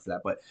don't have one for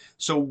that, but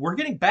so we're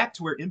getting back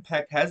to where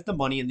Impact has the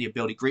money and the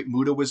ability. Great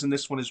Muta was in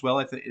this one as well.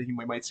 I think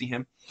we might see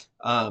him.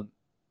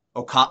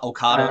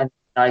 Okada.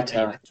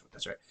 Naito.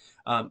 That's right.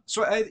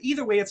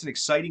 Either way, it's an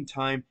exciting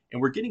time,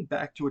 and we're getting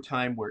back to a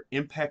time where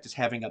Impact is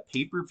having a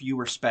pay-per-view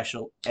or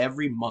special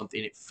every month,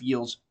 and it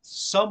feels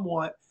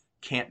somewhat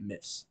can't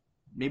miss.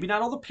 Maybe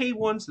not all the pay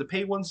ones. The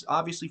pay ones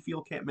obviously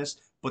feel can't miss,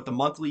 but the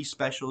monthly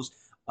specials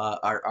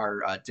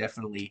are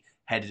definitely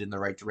headed in the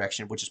right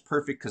direction, which is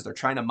perfect because they're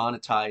trying to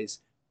monetize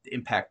the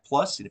Impact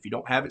Plus. And if you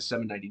don't have it,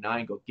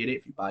 $7.99, go get it.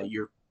 If you buy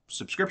your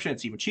subscription,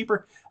 it's even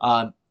cheaper.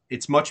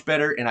 It's much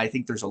better, and I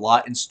think there's a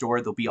lot in store.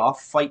 They'll be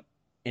off Fight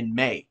in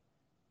May.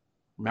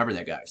 Remember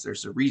that, guys.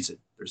 There's a reason.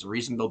 There's a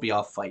reason they'll be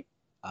off Fight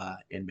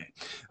in May.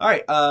 All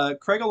right,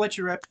 Craig, I'll let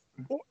you wrap.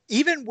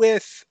 Even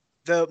with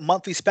the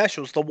monthly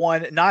specials, the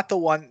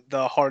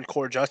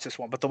Hardcore Justice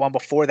one, but the one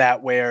before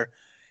that where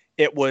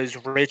it was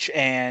Rich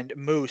and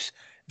Moose,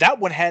 that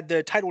one had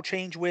the title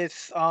change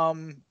with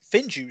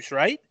Finjuice,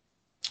 right?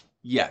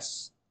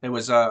 Yes. It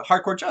was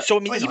Hardcore Justice. So, I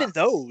mean, even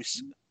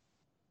those.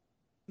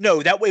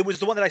 No, that way it was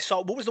the one that I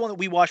saw. What was the one that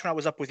we watched when I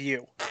was up with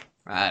you?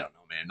 I don't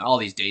know, man. All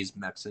these days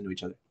mix into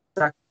each other.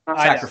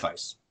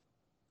 Sacrifice.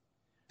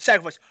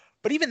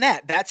 But even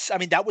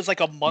that was like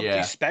a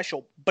monthly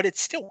special, but it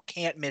still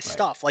can't miss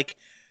stuff. Like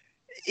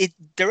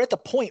they're at the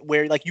point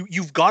where like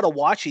you've got to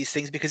watch these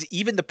things because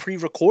even the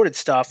pre-recorded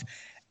stuff,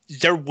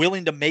 they're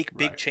willing to make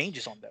big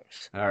changes on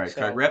those. All right,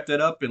 Craig, wrap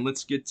that up and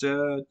let's get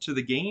to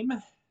the game.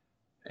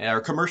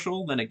 Our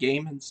commercial, then a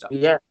game and stuff.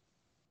 Yeah.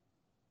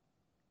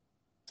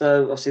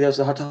 So obviously those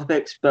are hot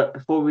topics, but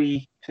before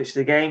we switch to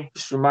the game,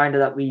 just a reminder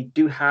that we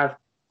do have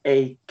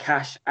a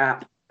Cash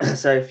App.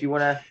 So if you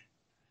want to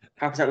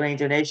help us out with any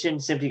donation,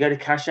 simply go to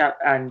Cash App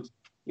and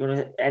you want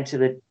to enter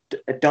the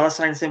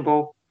 $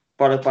 symbol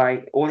followed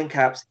by all in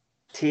caps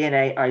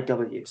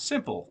TNAIW.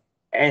 Simple.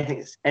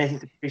 Anything's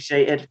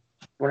appreciated. If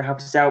you want to help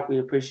us out, we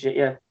appreciate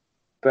you,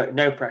 but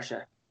no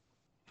pressure.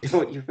 Do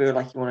what you feel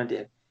like you want to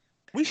do.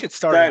 We should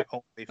start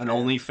an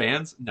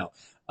OnlyFans. No.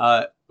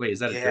 Wait, is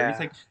that a dirty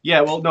thing?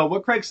 Yeah, well, no,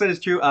 what Craig said is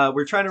true.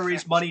 We're trying to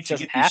raise money to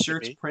get these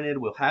shirts printed.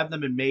 We'll have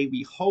them in May,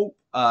 we hope.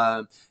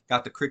 Got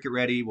the Cricut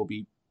ready. We'll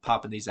be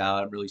popping these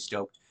out. I'm really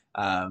stoked.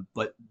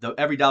 But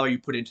every dollar you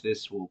put into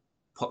this will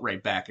put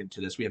right back into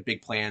this. We have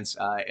big plans,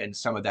 and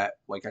some of that,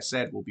 like I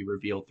said, will be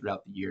revealed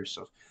throughout the year,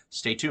 so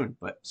stay tuned.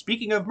 But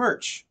speaking of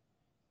merch,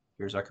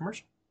 here's our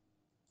commercial.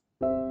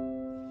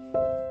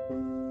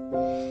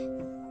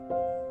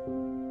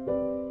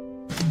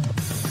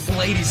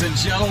 Ladies and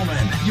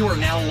gentlemen, you are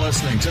now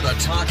listening to the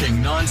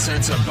Talking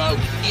Nonsense About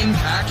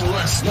Impact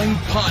Wrestling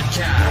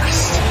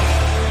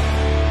podcast.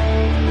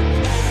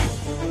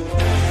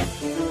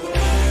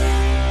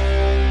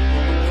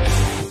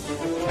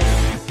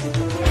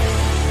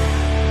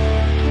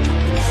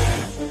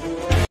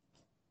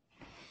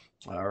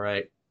 All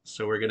right,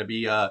 so we're gonna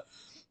be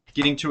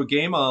getting to a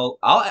game.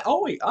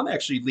 Wait, I'm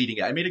actually leading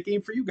it. I made a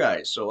game for you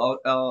guys, so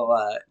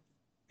I'll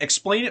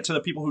explain it to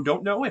the people who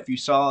don't know. If you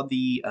saw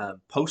the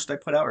post I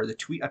put out or the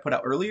tweet I put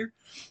out earlier,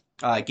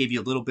 I gave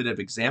you a little bit of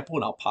example,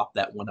 and I'll pop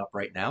that one up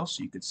right now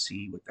so you can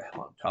see what the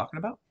hell I'm talking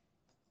about.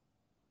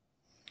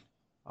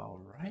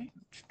 All right.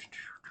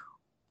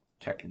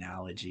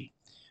 Technology.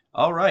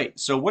 All right,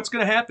 so what's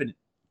going to happen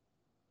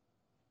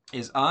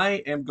is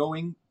I am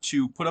going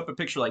to put up a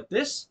picture like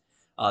this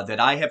that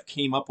I have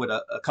come up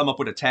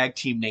with a tag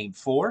team name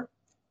for.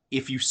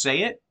 If you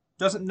say it,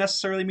 doesn't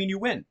necessarily mean you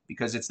win,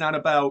 because it's not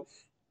about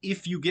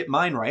if you get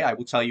mine right, I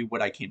will tell you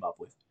what I came up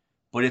with.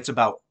 But it's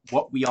about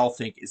what we all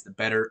think is the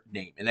better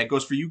name. And that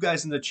goes for you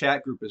guys in the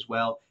chat group as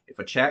well. If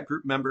a chat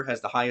group member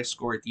has the highest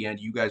score at the end,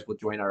 you guys will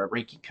join our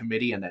ranking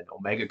committee, and then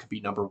Omega could be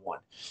number one,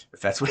 if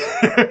that's what,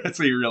 that's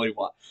what you really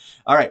want.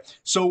 All right.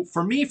 So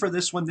for me, for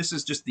this one, this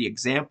is just the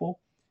example.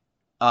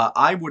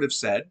 I would have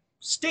said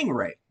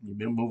Stingray.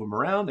 You move them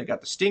around. They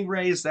got the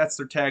Stingrays. That's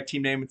their tag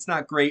team name. It's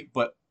not great,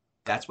 but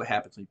that's what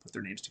happens when you put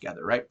their names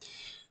together, right?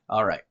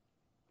 All right.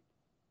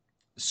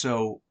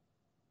 So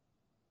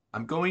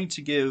I'm going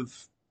to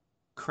give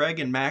Craig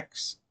and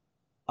Max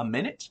a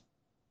minute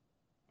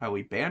while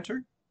we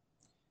banter,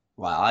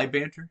 while I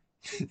banter,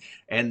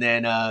 and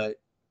then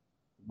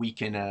we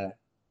can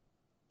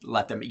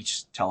let them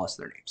each tell us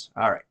their names.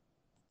 All right.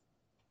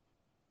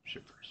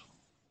 Shippers.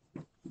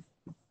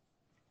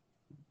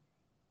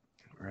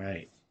 All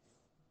right.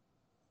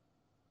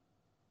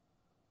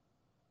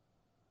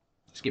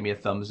 Just give me a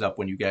thumbs up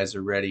when you guys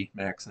are ready,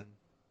 Max and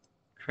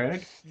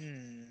Craig.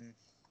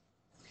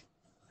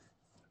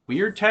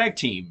 Weird tag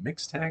team,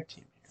 mixed tag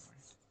team.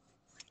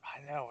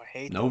 I know, I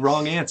hate No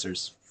wrong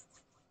answers.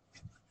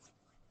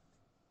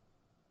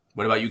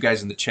 What about you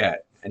guys in the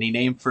chat? Any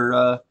name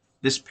for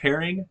this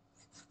pairing?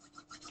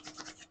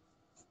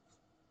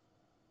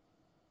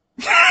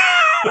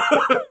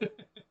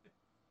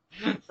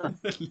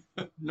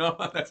 No,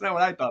 that's not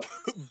what I thought.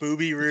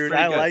 Booby Rude,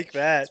 I like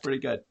that. That's pretty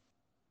good.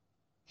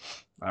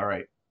 All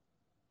right.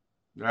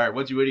 All right,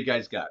 what do you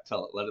guys got?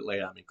 Let it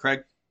lay on me.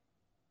 Craig?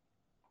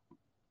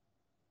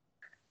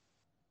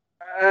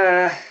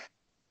 I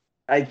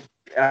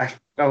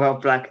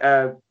got blank.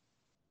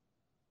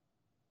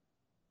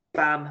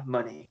 Bam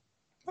money.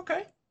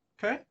 Okay.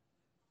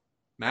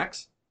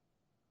 Max?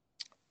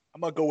 I'm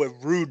gonna go with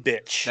rude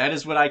bitch. That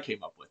is what I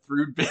came up with.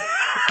 Rude bitch.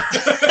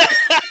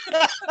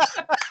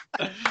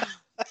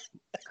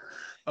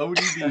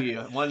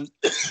 ODB, one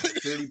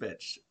dirty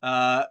bitch.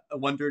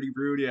 One dirty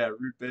rude, yeah,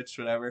 rude bitch,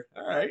 whatever.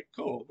 All right,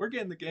 cool. We're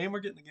getting the game.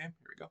 Here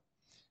we go.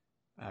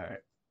 All right.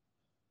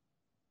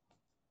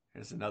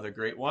 Here's another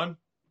great one.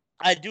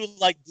 I do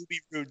like Booby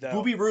Rude though.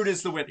 Booby Rude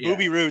is the win. Yeah.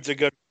 Booby Rude's a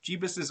good.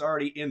 Jeebus is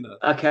already in the.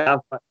 Okay,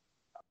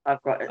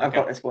 I've got it. I've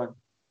got this one.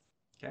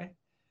 Okay.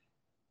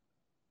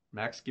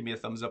 Max, give me a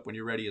thumbs up when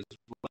you're ready as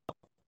well.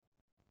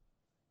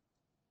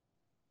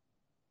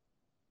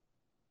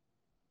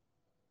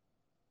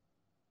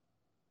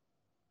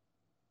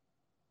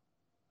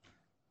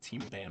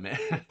 Team Bam it.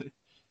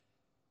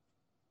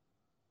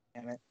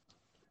 Damn it.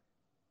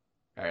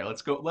 All right,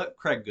 let's go. Let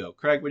Craig go.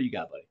 Craig, what do you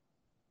got, buddy?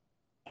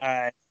 All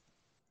right.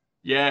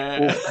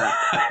 Yeah.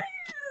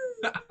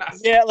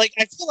 Yeah, like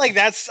I feel like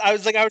that's. I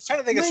was trying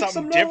to think of Make something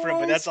some different,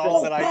 but noise. that's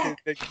all that I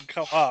that can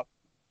come up.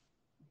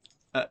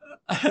 What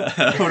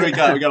do we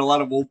got? We got a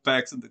lot of wolf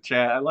packs in the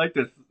chat. I like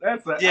this.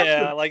 That's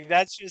Like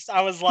that's just.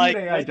 I was like,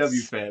 an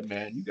AIW fan,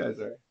 man. You guys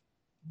are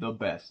the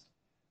best.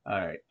 All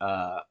right.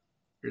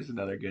 Here's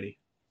another goodie.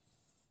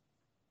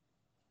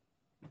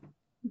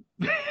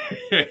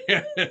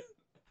 Okay,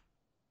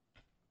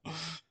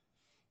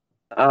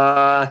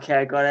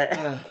 I got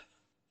it.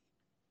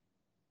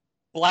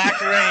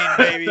 Black Rain,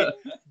 baby.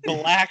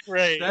 Black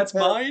Rain. That's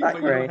mine, Black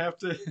but you Rain. don't have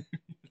to,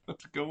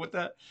 go with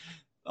that.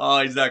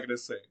 Oh, he's not gonna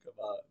say it. Come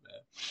on,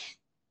 man.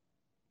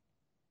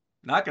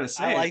 Not gonna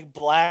say I it. like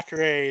Black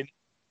Rain.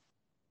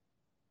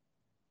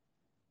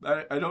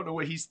 I don't know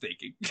what he's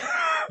thinking. Yeah,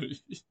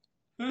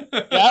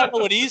 I don't know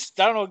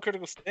what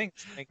Critical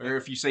Stink's thinking. Or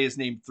if you say his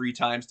name 3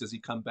 times, does he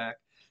come back?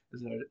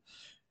 Is that it?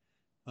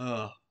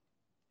 Oh,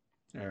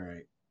 all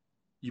right.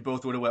 You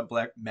both would have went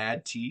Black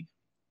Mad T.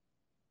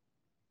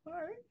 All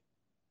right.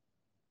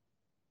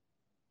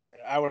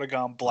 I would have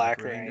gone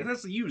Black Rain.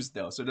 That's used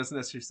though, so it doesn't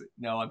necessarily say,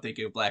 no, I'm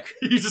thinking of Black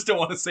Rain. You just don't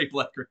want to say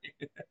Black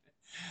Rain.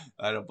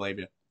 I don't blame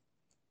you.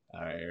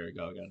 All right, here we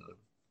go. I got another.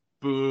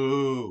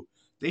 Boo.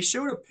 They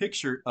showed a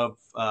picture of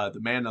the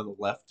man on the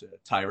left,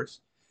 Tyrus,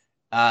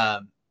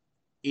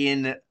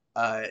 in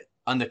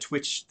on the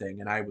Twitch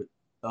thing, and I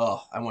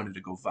wanted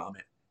to go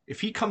vomit. If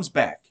he comes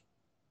back,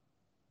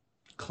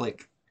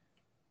 click.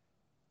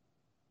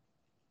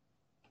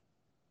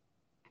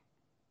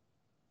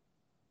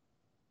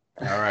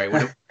 All right.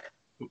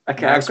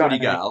 Okay, Max, I've got what do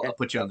you it. got? I'll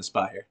put you on the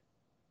spot here.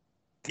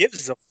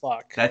 Gives a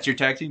fuck. That's your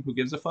tag team? Who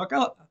gives a fuck?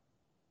 Oh,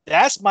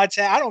 That's my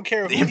tag. I don't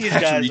care the who these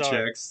Impact guys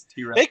rechecks.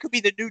 are. They could be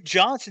the new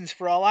Johnsons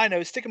for all I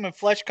know. Stick them in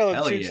flesh-colored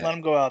Hell suits yeah. and let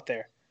them go out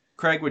there.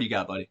 Craig, what do you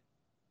got, buddy?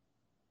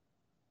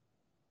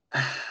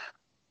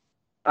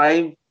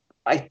 I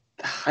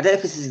don't know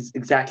if this is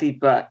exactly,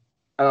 but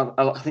I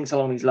think it's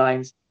along these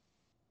lines.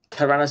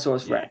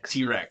 Tyrannosaurus Rex.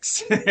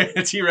 T-Rex.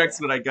 T-Rex,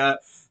 what I got.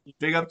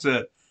 Big up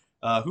to,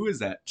 who is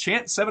that?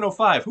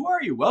 Chant705. Who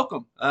are you?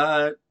 Welcome.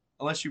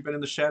 Unless you've been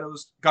in the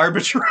shadows.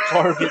 Garbage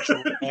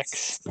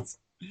Rex.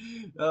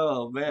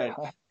 Oh, man.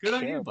 Good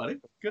on you, buddy.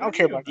 Good I don't on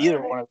care you. about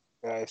either one of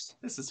these guys.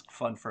 This is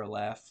fun for a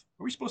laugh.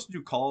 Are we supposed to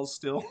do calls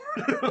still?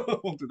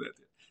 We'll do that.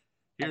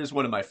 Here's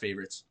one of my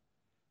favorites.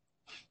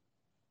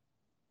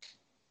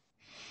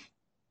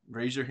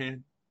 Raise your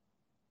hand.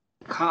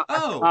 I Oh,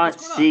 can't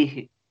what's going on?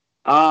 see.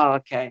 Oh,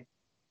 okay.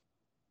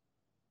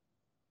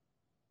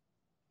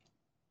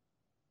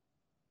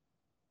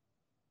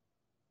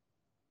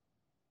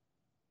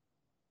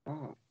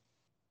 Oh.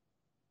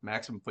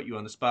 Max, I'm going to put you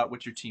on the spot.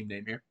 What's your team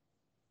name here?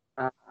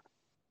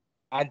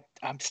 I'm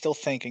still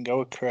thinking. Go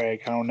with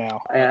Craig. I don't know.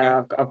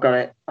 Yeah, I've got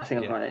it. I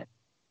think I've got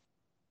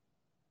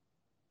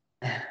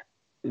it.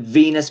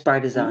 Venus by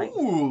Design.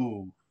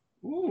 Ooh.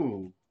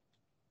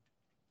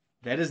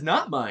 That is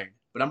not mine,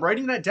 but I'm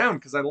writing that down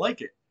because I like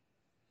it.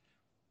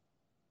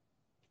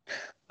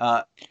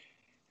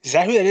 Is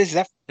that who that is? Is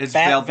that It's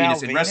Val Val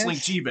Venus in Venus? Wrestling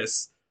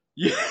Jeebus.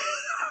 Yeah.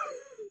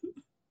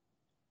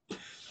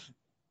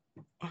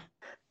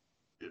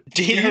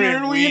 Diener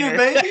and Wiener.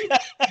 baby.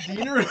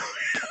 Diener and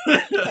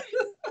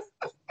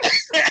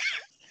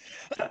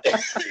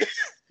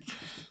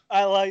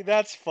I like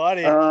that's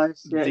funny.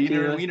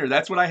 Diener and Wiener.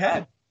 That's what I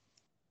had.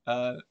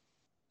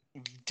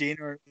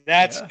 Diener.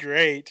 That's Yeah.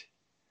 great.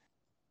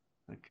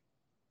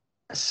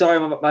 Sorry,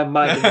 my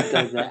mind didn't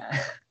go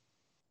there.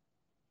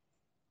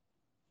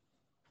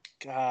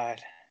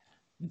 God.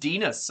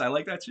 Dinas. I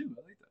like that too.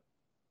 I like that.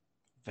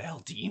 Val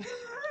Dean.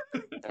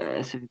 So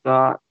we've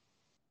got.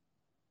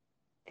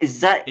 Is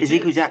that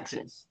Ezekiel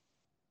Jackson?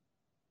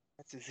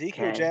 That's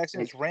Ezekiel Okay.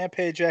 Jackson. It's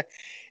Rampage.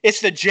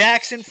 It's the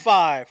Jackson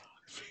 5.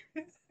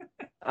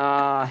 Who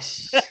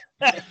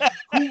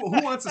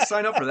wants to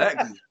sign up for that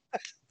group?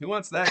 Who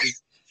wants that group?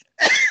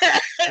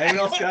 Anyone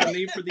else got a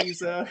name for these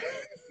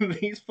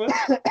folks?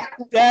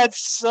 That's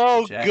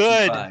so Jackson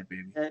good. 5,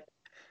 baby.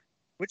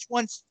 Which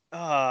one's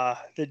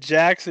the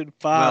Jackson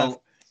 5?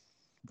 Well,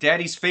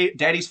 Daddy's favorite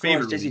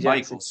would Jesse be Jackson.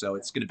 Michael, so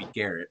it's gonna be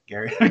Garrett.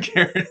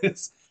 Garrett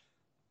is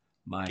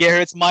Michael.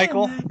 Garrett's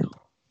Michael.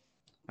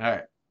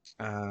 All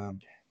right.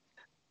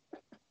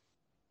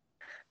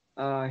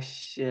 Oh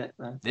shit,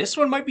 man. This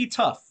one might be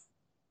tough.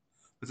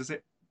 What's it say?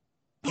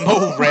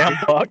 Mo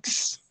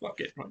Rambucks. Fuck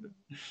it.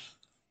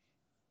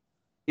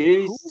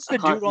 Who's the I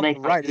can't dude on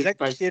make the out right? Is his that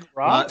face. Kid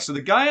Rock? So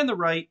the guy on the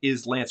right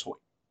is Lance Hoyt.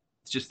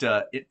 It's just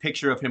a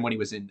picture of him when he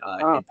was in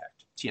Impact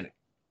TNA.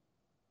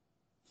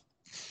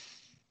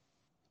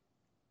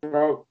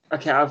 Well,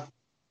 okay,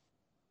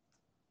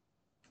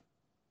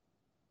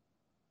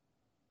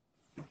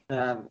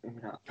 Come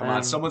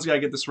on, someone's got to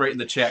get this right in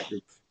the chat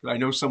group. I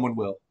know someone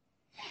will.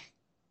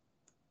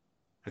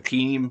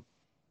 Hakeem,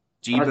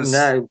 I don't Jeebus.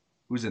 know.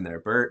 Who's in there?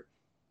 Bert.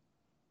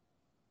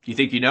 Do you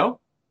think you know?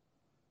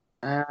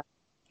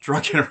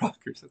 Drunken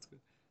Rockers. That's good.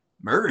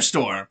 Murder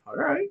Storm. All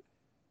right.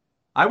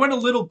 I went a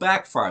little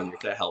back farther, if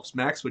that helps.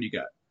 Max, what do you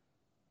got?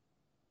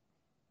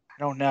 I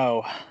don't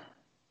know.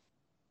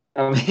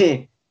 I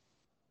mean,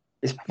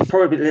 it's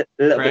probably a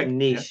little Craig? bit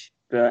niche,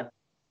 but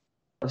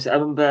obviously I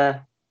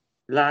remember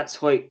Lance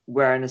Hoyt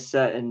wearing a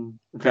certain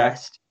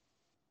vest.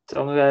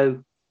 So I'm going to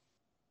go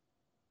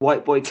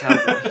White Boy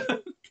Cowboy.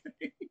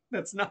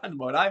 That's not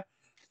what I...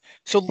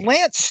 So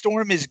Lance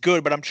Storm is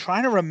good, but I'm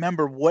trying to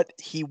remember what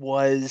he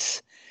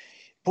was.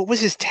 What was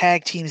his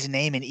tag team's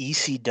name in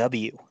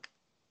ECW?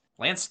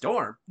 Lance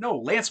Storm? No,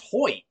 Lance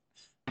Hoyt.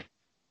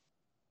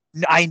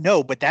 I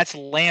know, but that's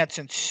Lance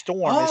and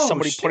Storm. Oh, Is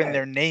somebody shit. putting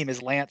their name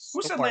as Lance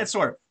Who said Storm. Lance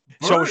Storm?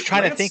 So I was Bert,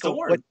 trying to Lance think Storm.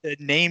 of what the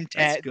name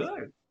That's tag. good.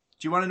 Do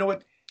you want to know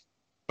what...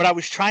 But I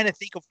was trying to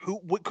think of who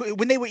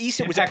when they were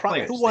ECW. Was it Impact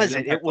players. who was They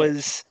were it? Impact It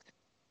was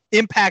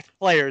Impact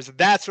Players.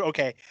 That's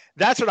okay.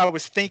 That's what I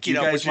was thinking you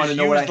of. guys Which wanna is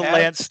know what use I the have?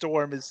 Lance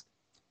Storm is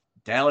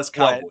Dallas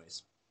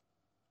Cowboys.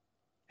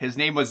 His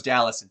name was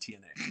Dallas in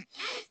TNA.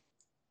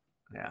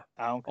 Yeah.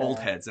 okay. Old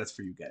heads, that's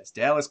for you guys.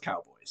 Dallas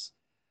Cowboys.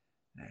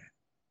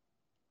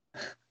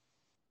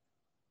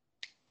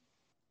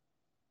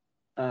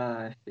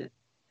 Shit.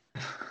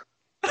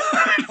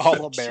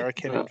 All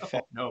American. Oh,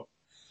 no.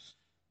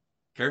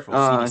 Careful, Oh,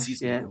 CDC's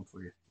going to shit. come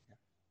for you.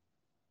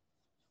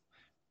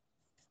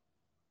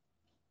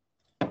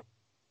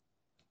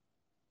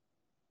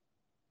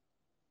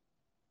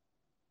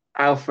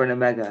 Alpha and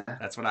Omega.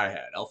 That's what I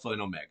had. Alpha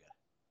and Omega.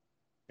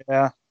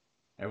 Yeah.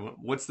 And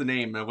what's the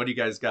name? What do you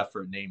guys got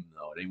for a name,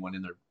 though? Anyone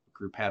in their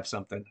group have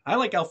something? I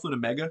like Alpha and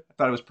Omega. I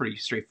thought it was pretty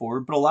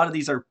straightforward, but a lot of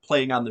these are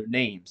playing on their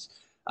names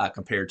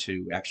compared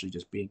to actually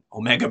just being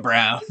Omega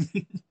Brown.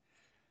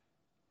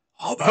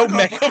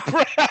 Omega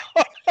Brown.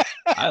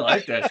 I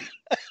like that shit.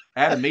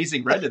 Add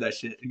Amazing Red to that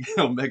shit.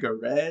 Omega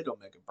Red,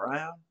 Omega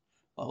Brown.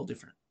 All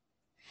different.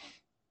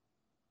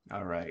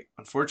 All right.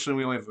 Unfortunately,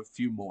 we only have a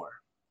few more.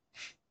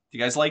 Do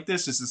you guys like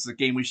this? Is this a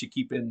game we should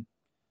keep in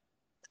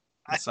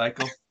the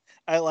cycle?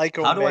 I like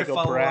How do I Omega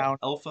follow Brown. up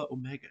Alpha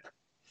Omega?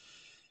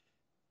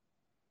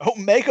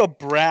 Omega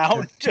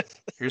Brown.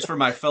 Just Here's for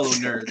my fellow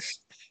nerds.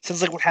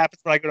 sounds like what happens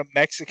when I go to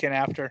Mexican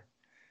after.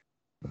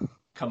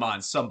 Come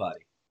on, somebody.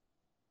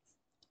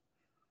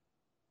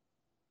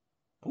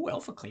 Oh,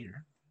 Alpha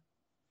Cleaner.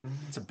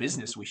 It's a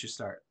business we should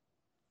start.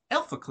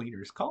 Alpha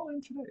Cleaners, call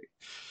in today.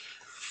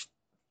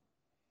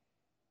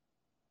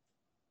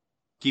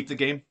 Keep the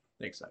game?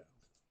 Thanks, I.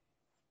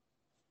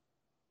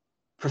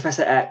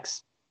 Professor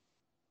X.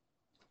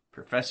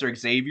 Professor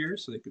Xavier,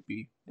 so they could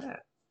be, yeah.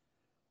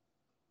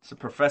 So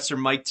Professor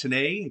Mike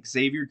Tenay,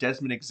 Xavier,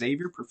 Desmond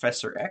Xavier,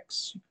 Professor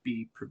X, you could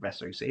be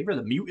Professor Xavier,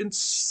 the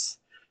mutants,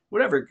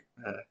 whatever,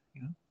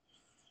 you know.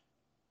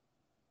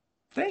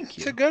 Thank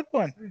you. It's a good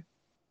one.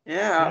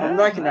 Yeah, I'm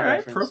liking that all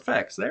right, reference.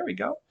 Profex, there we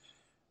go.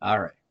 All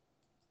right.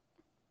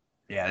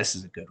 Yeah, this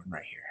is a good one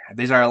right here.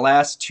 These are our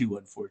last two,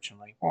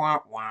 unfortunately. Wah,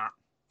 wah.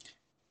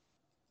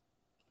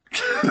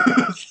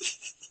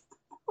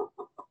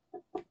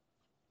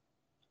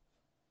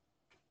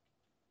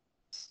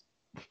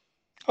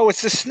 Oh,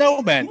 it's the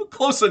Snowman.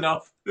 Close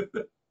enough.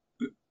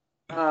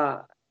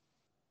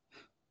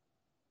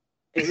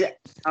 Is it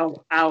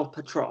Al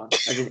Patron?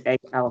 As in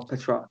Al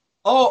Patron.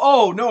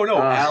 Oh, no,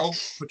 Ah. Al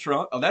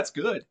Patron. Oh, that's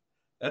good.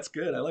 That's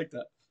good. I like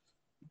that.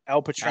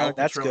 Al Patron. Al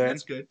That's Patron, good.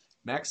 That's good.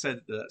 Max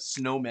said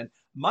snowman.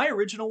 My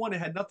original one, it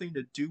had nothing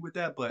to do with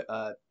that,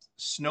 but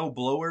snow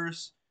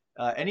blowers,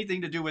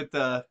 anything to do with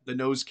the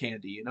nose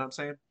candy. You know what I'm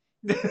saying?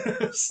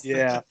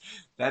 Yeah.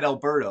 That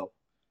Alberto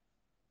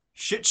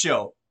shit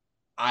show.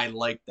 I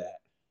like that.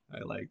 I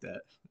like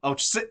that. Oh,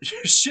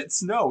 shit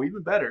snow.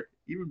 Even better.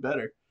 Even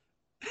better.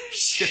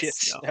 Shit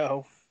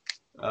snow.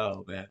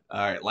 Oh man.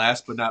 All right.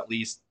 Last but not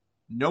least,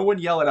 no one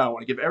yell it out. I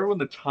want to give everyone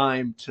the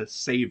time to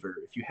savor.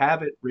 If you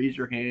have it, raise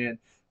your hand.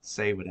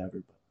 Say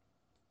whatever.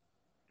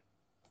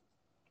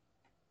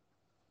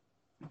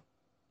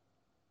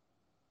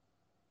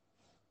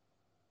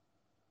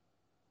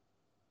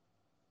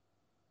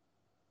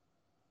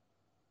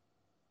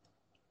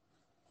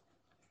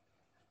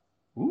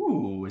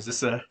 Ooh, is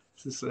this a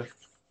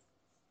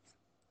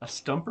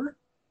stumper?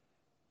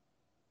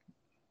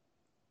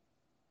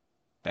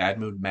 Bad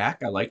Mood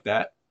Mac. I like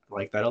that. I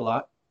like that a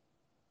lot.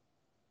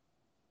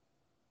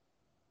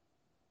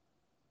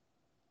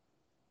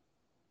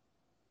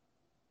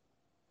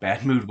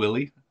 Bad Mood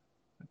Willie.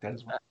 That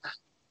is what.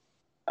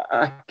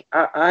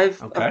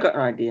 I've Okay. got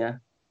an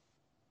idea.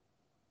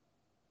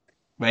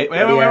 Wait.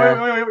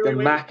 The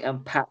Mac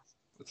and Pat.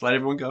 Let's let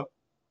everyone go.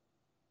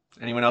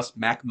 Anyone else?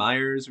 Mac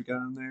Myers, we got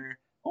on there.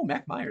 Oh,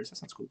 Mac Myers. That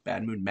sounds cool.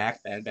 Bad Moon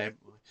Mac. Bad.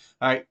 All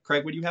right,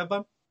 Craig, what do you have,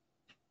 bud?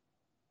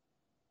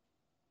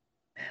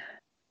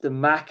 The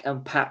Mac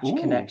and Patch Ooh.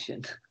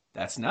 connection.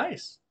 That's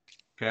nice.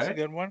 That's a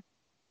Okay. good one.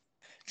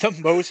 The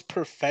most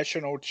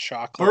professional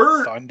chocolate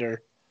Bert.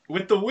 thunder.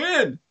 With the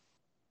win.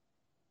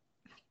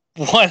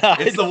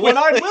 One-eyed. It's the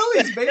one-eyed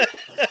Willies, baby.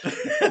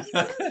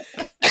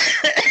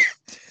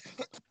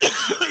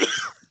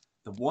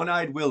 The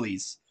one-eyed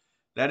Willies.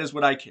 That is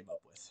what I came up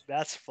with.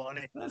 That's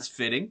funny. That's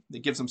fitting.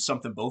 It gives them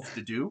something both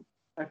to do.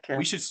 Okay.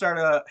 We should start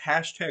a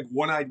hashtag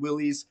one-eyed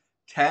Willies,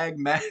 tag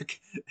Mac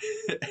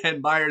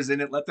and Myers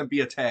in it. Let them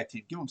be a tag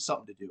team. Give them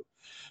something to do.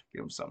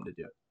 Give them something to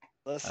do.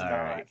 Let's All not.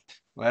 right.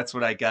 Well, that's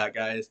what I got,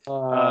 guys.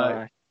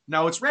 Uh,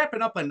 Now it's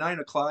wrapping up at 9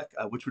 o'clock,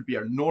 which would be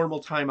our normal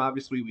time.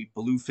 Obviously, we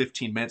blew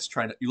 15 minutes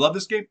trying to. You love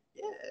this game?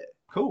 Yeah,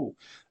 cool.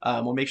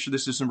 We'll make sure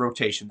this is in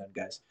rotation then,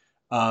 guys.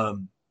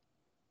 I'm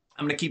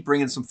gonna keep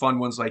bringing some fun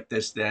ones like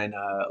this, then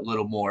a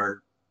little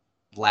more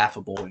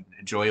laughable and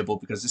enjoyable,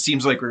 because it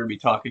seems like we're gonna be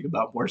talking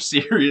about more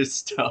serious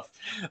stuff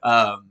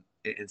and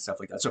stuff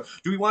like that. So,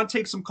 do we want to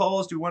take some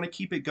calls? Do we want to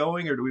keep it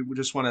going, or do we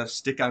just want to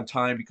stick on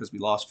time because we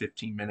lost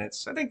 15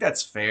 minutes? I think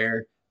that's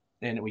fair.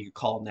 And we could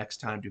call next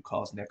time. Do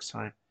calls next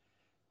time.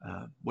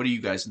 What are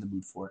you guys in the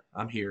mood for?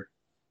 I'm here.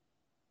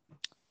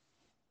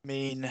 I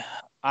mean,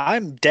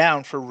 I'm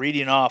down for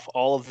reading off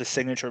all of the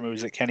signature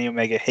moves that Kenny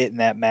Omega hit in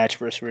that match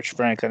versus Rich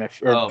Franklin,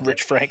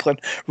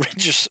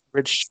 Rich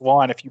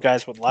Swann, if you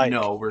guys would like.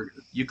 No,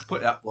 you could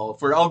put well,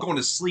 if we're all going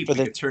to sleep, we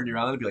could turn you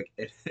around and be like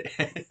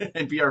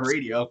and be our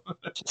radio.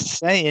 Just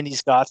saying,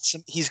 he's got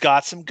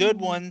some good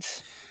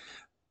ones.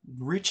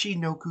 Richie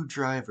Noku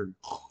Driver.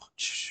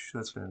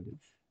 That's what I did.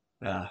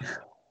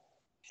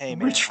 Hey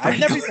man, Rich I've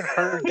never Franklin. even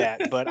heard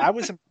that, but I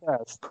was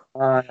impressed.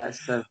 that's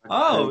so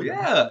Oh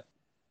yeah.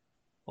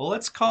 Well,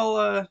 let's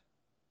call.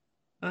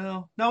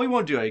 No, we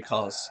won't do any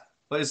calls.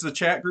 But is the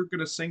chat group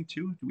gonna sing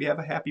too? Do we have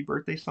a happy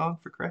birthday song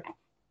for Craig?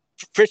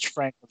 Rich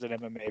Franklin's an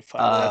MMA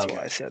fighter. That's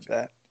why I said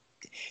that.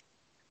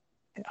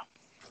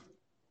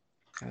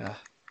 Yeah.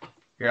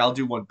 Here, I'll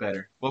do one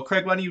better. Well,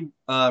 Craig, why don't you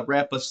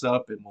wrap us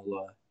up and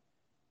we'll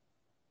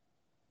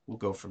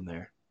go from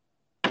there.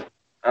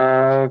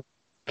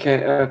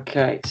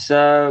 Okay.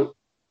 So,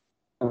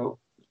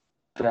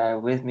 bear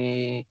with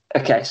me.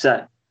 Okay,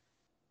 so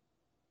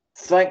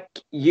thank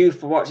you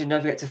for watching.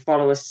 Don't forget to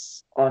follow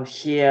us on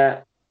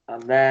here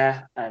and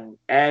there and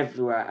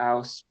everywhere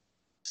else.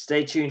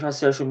 Stay tuned to our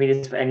social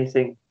medias for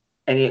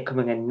any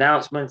upcoming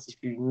announcements. If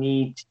you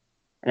need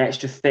an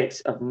extra fix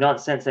of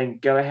nonsense, then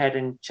go ahead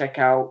and check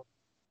out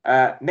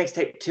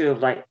mixtape 2 of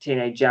like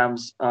Teenage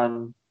Jams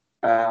on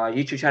our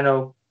YouTube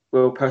channel.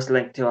 We'll post a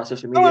link to our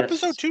social media. Oh,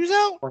 episode 2's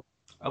out?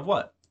 Of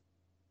what?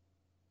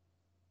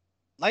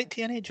 Light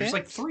TNA Jams? There's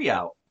like 3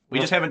 out. We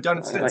just haven't done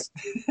it since.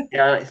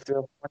 Yeah, like 3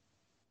 or 4.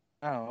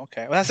 Oh,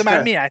 okay. Well, that's what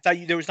I mean. I thought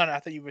you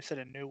said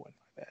a new one.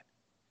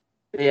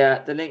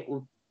 Yeah, the link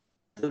will.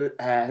 We'll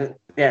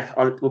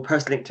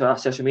post a link to our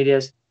social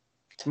medias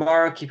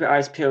tomorrow. Keep your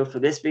eyes peeled for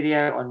this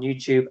video on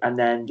YouTube, and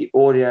then the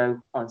audio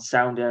on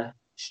Sounder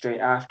straight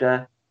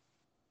after.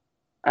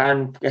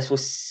 And I guess we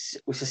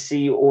shall see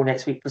you all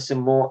next week for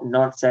some more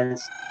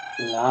nonsense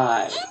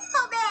live.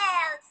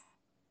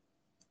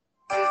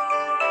 The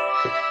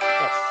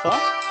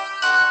fuck?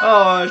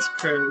 Oh, it's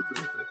crazy.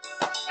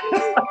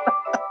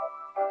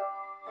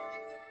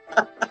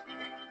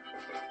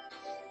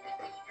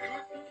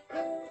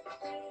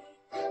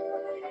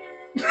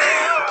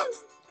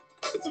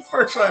 It's the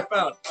first one I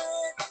found.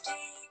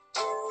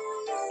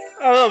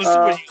 Oh, what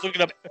are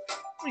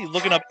you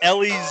looking up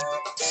Ellie's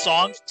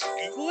songs to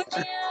Google it?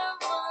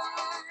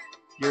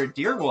 You're a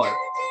dear one.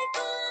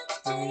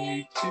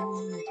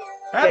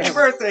 Happy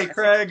birthday,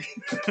 Craig.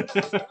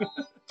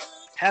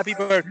 Happy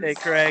birthday,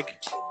 Craig.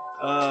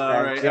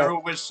 All right,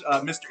 everyone wish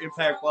Mr.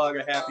 Impact Blog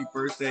a happy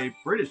birthday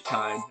British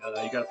time.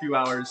 You got a few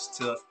hours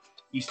to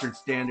Eastern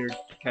Standard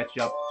to catch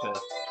up to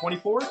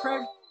 24,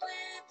 Craig?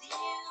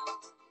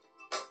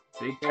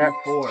 Big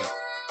 4.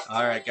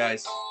 All right,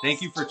 guys.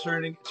 Thank you for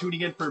tuning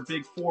in for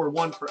Big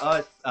 4-1 for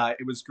us.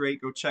 It was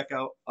great. Go check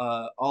out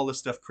all the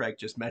stuff Craig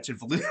just mentioned.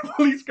 Felice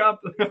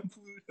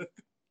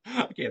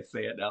I can't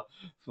say it now.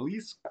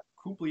 Felice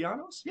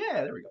Cumplianos?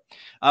 Yeah, there we go.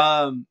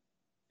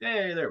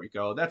 Hey, there we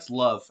go. That's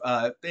love.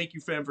 Thank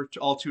you, fam, for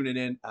all tuning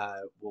in.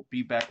 We'll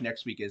be back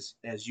next week as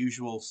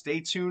usual. Stay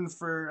tuned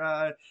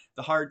for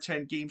the Hard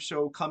 10 game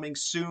show coming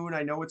soon.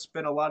 I know it's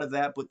been a lot of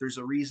that, but there's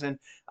a reason.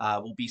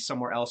 We'll be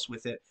somewhere else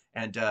with it,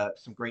 and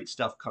some great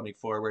stuff coming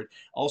forward.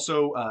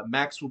 Also,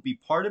 Max will be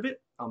part of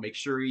it. I'll make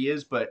sure he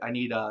is, but I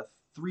need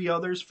 3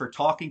 others for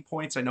talking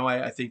points. I know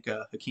I think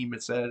Hakeem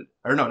had said,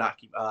 or no, not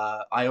Hakeem,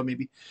 Io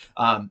maybe.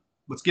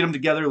 Let's get them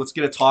together. Let's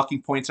get a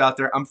talking points out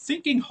there. I'm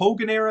thinking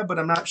Hogan era, but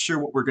I'm not sure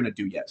what we're going to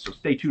do yet. So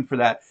stay tuned for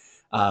that.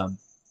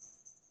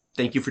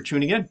 Thank you for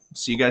tuning in.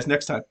 See you guys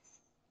next time.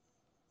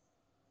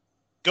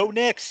 Go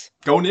Knicks.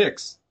 Go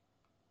Knicks.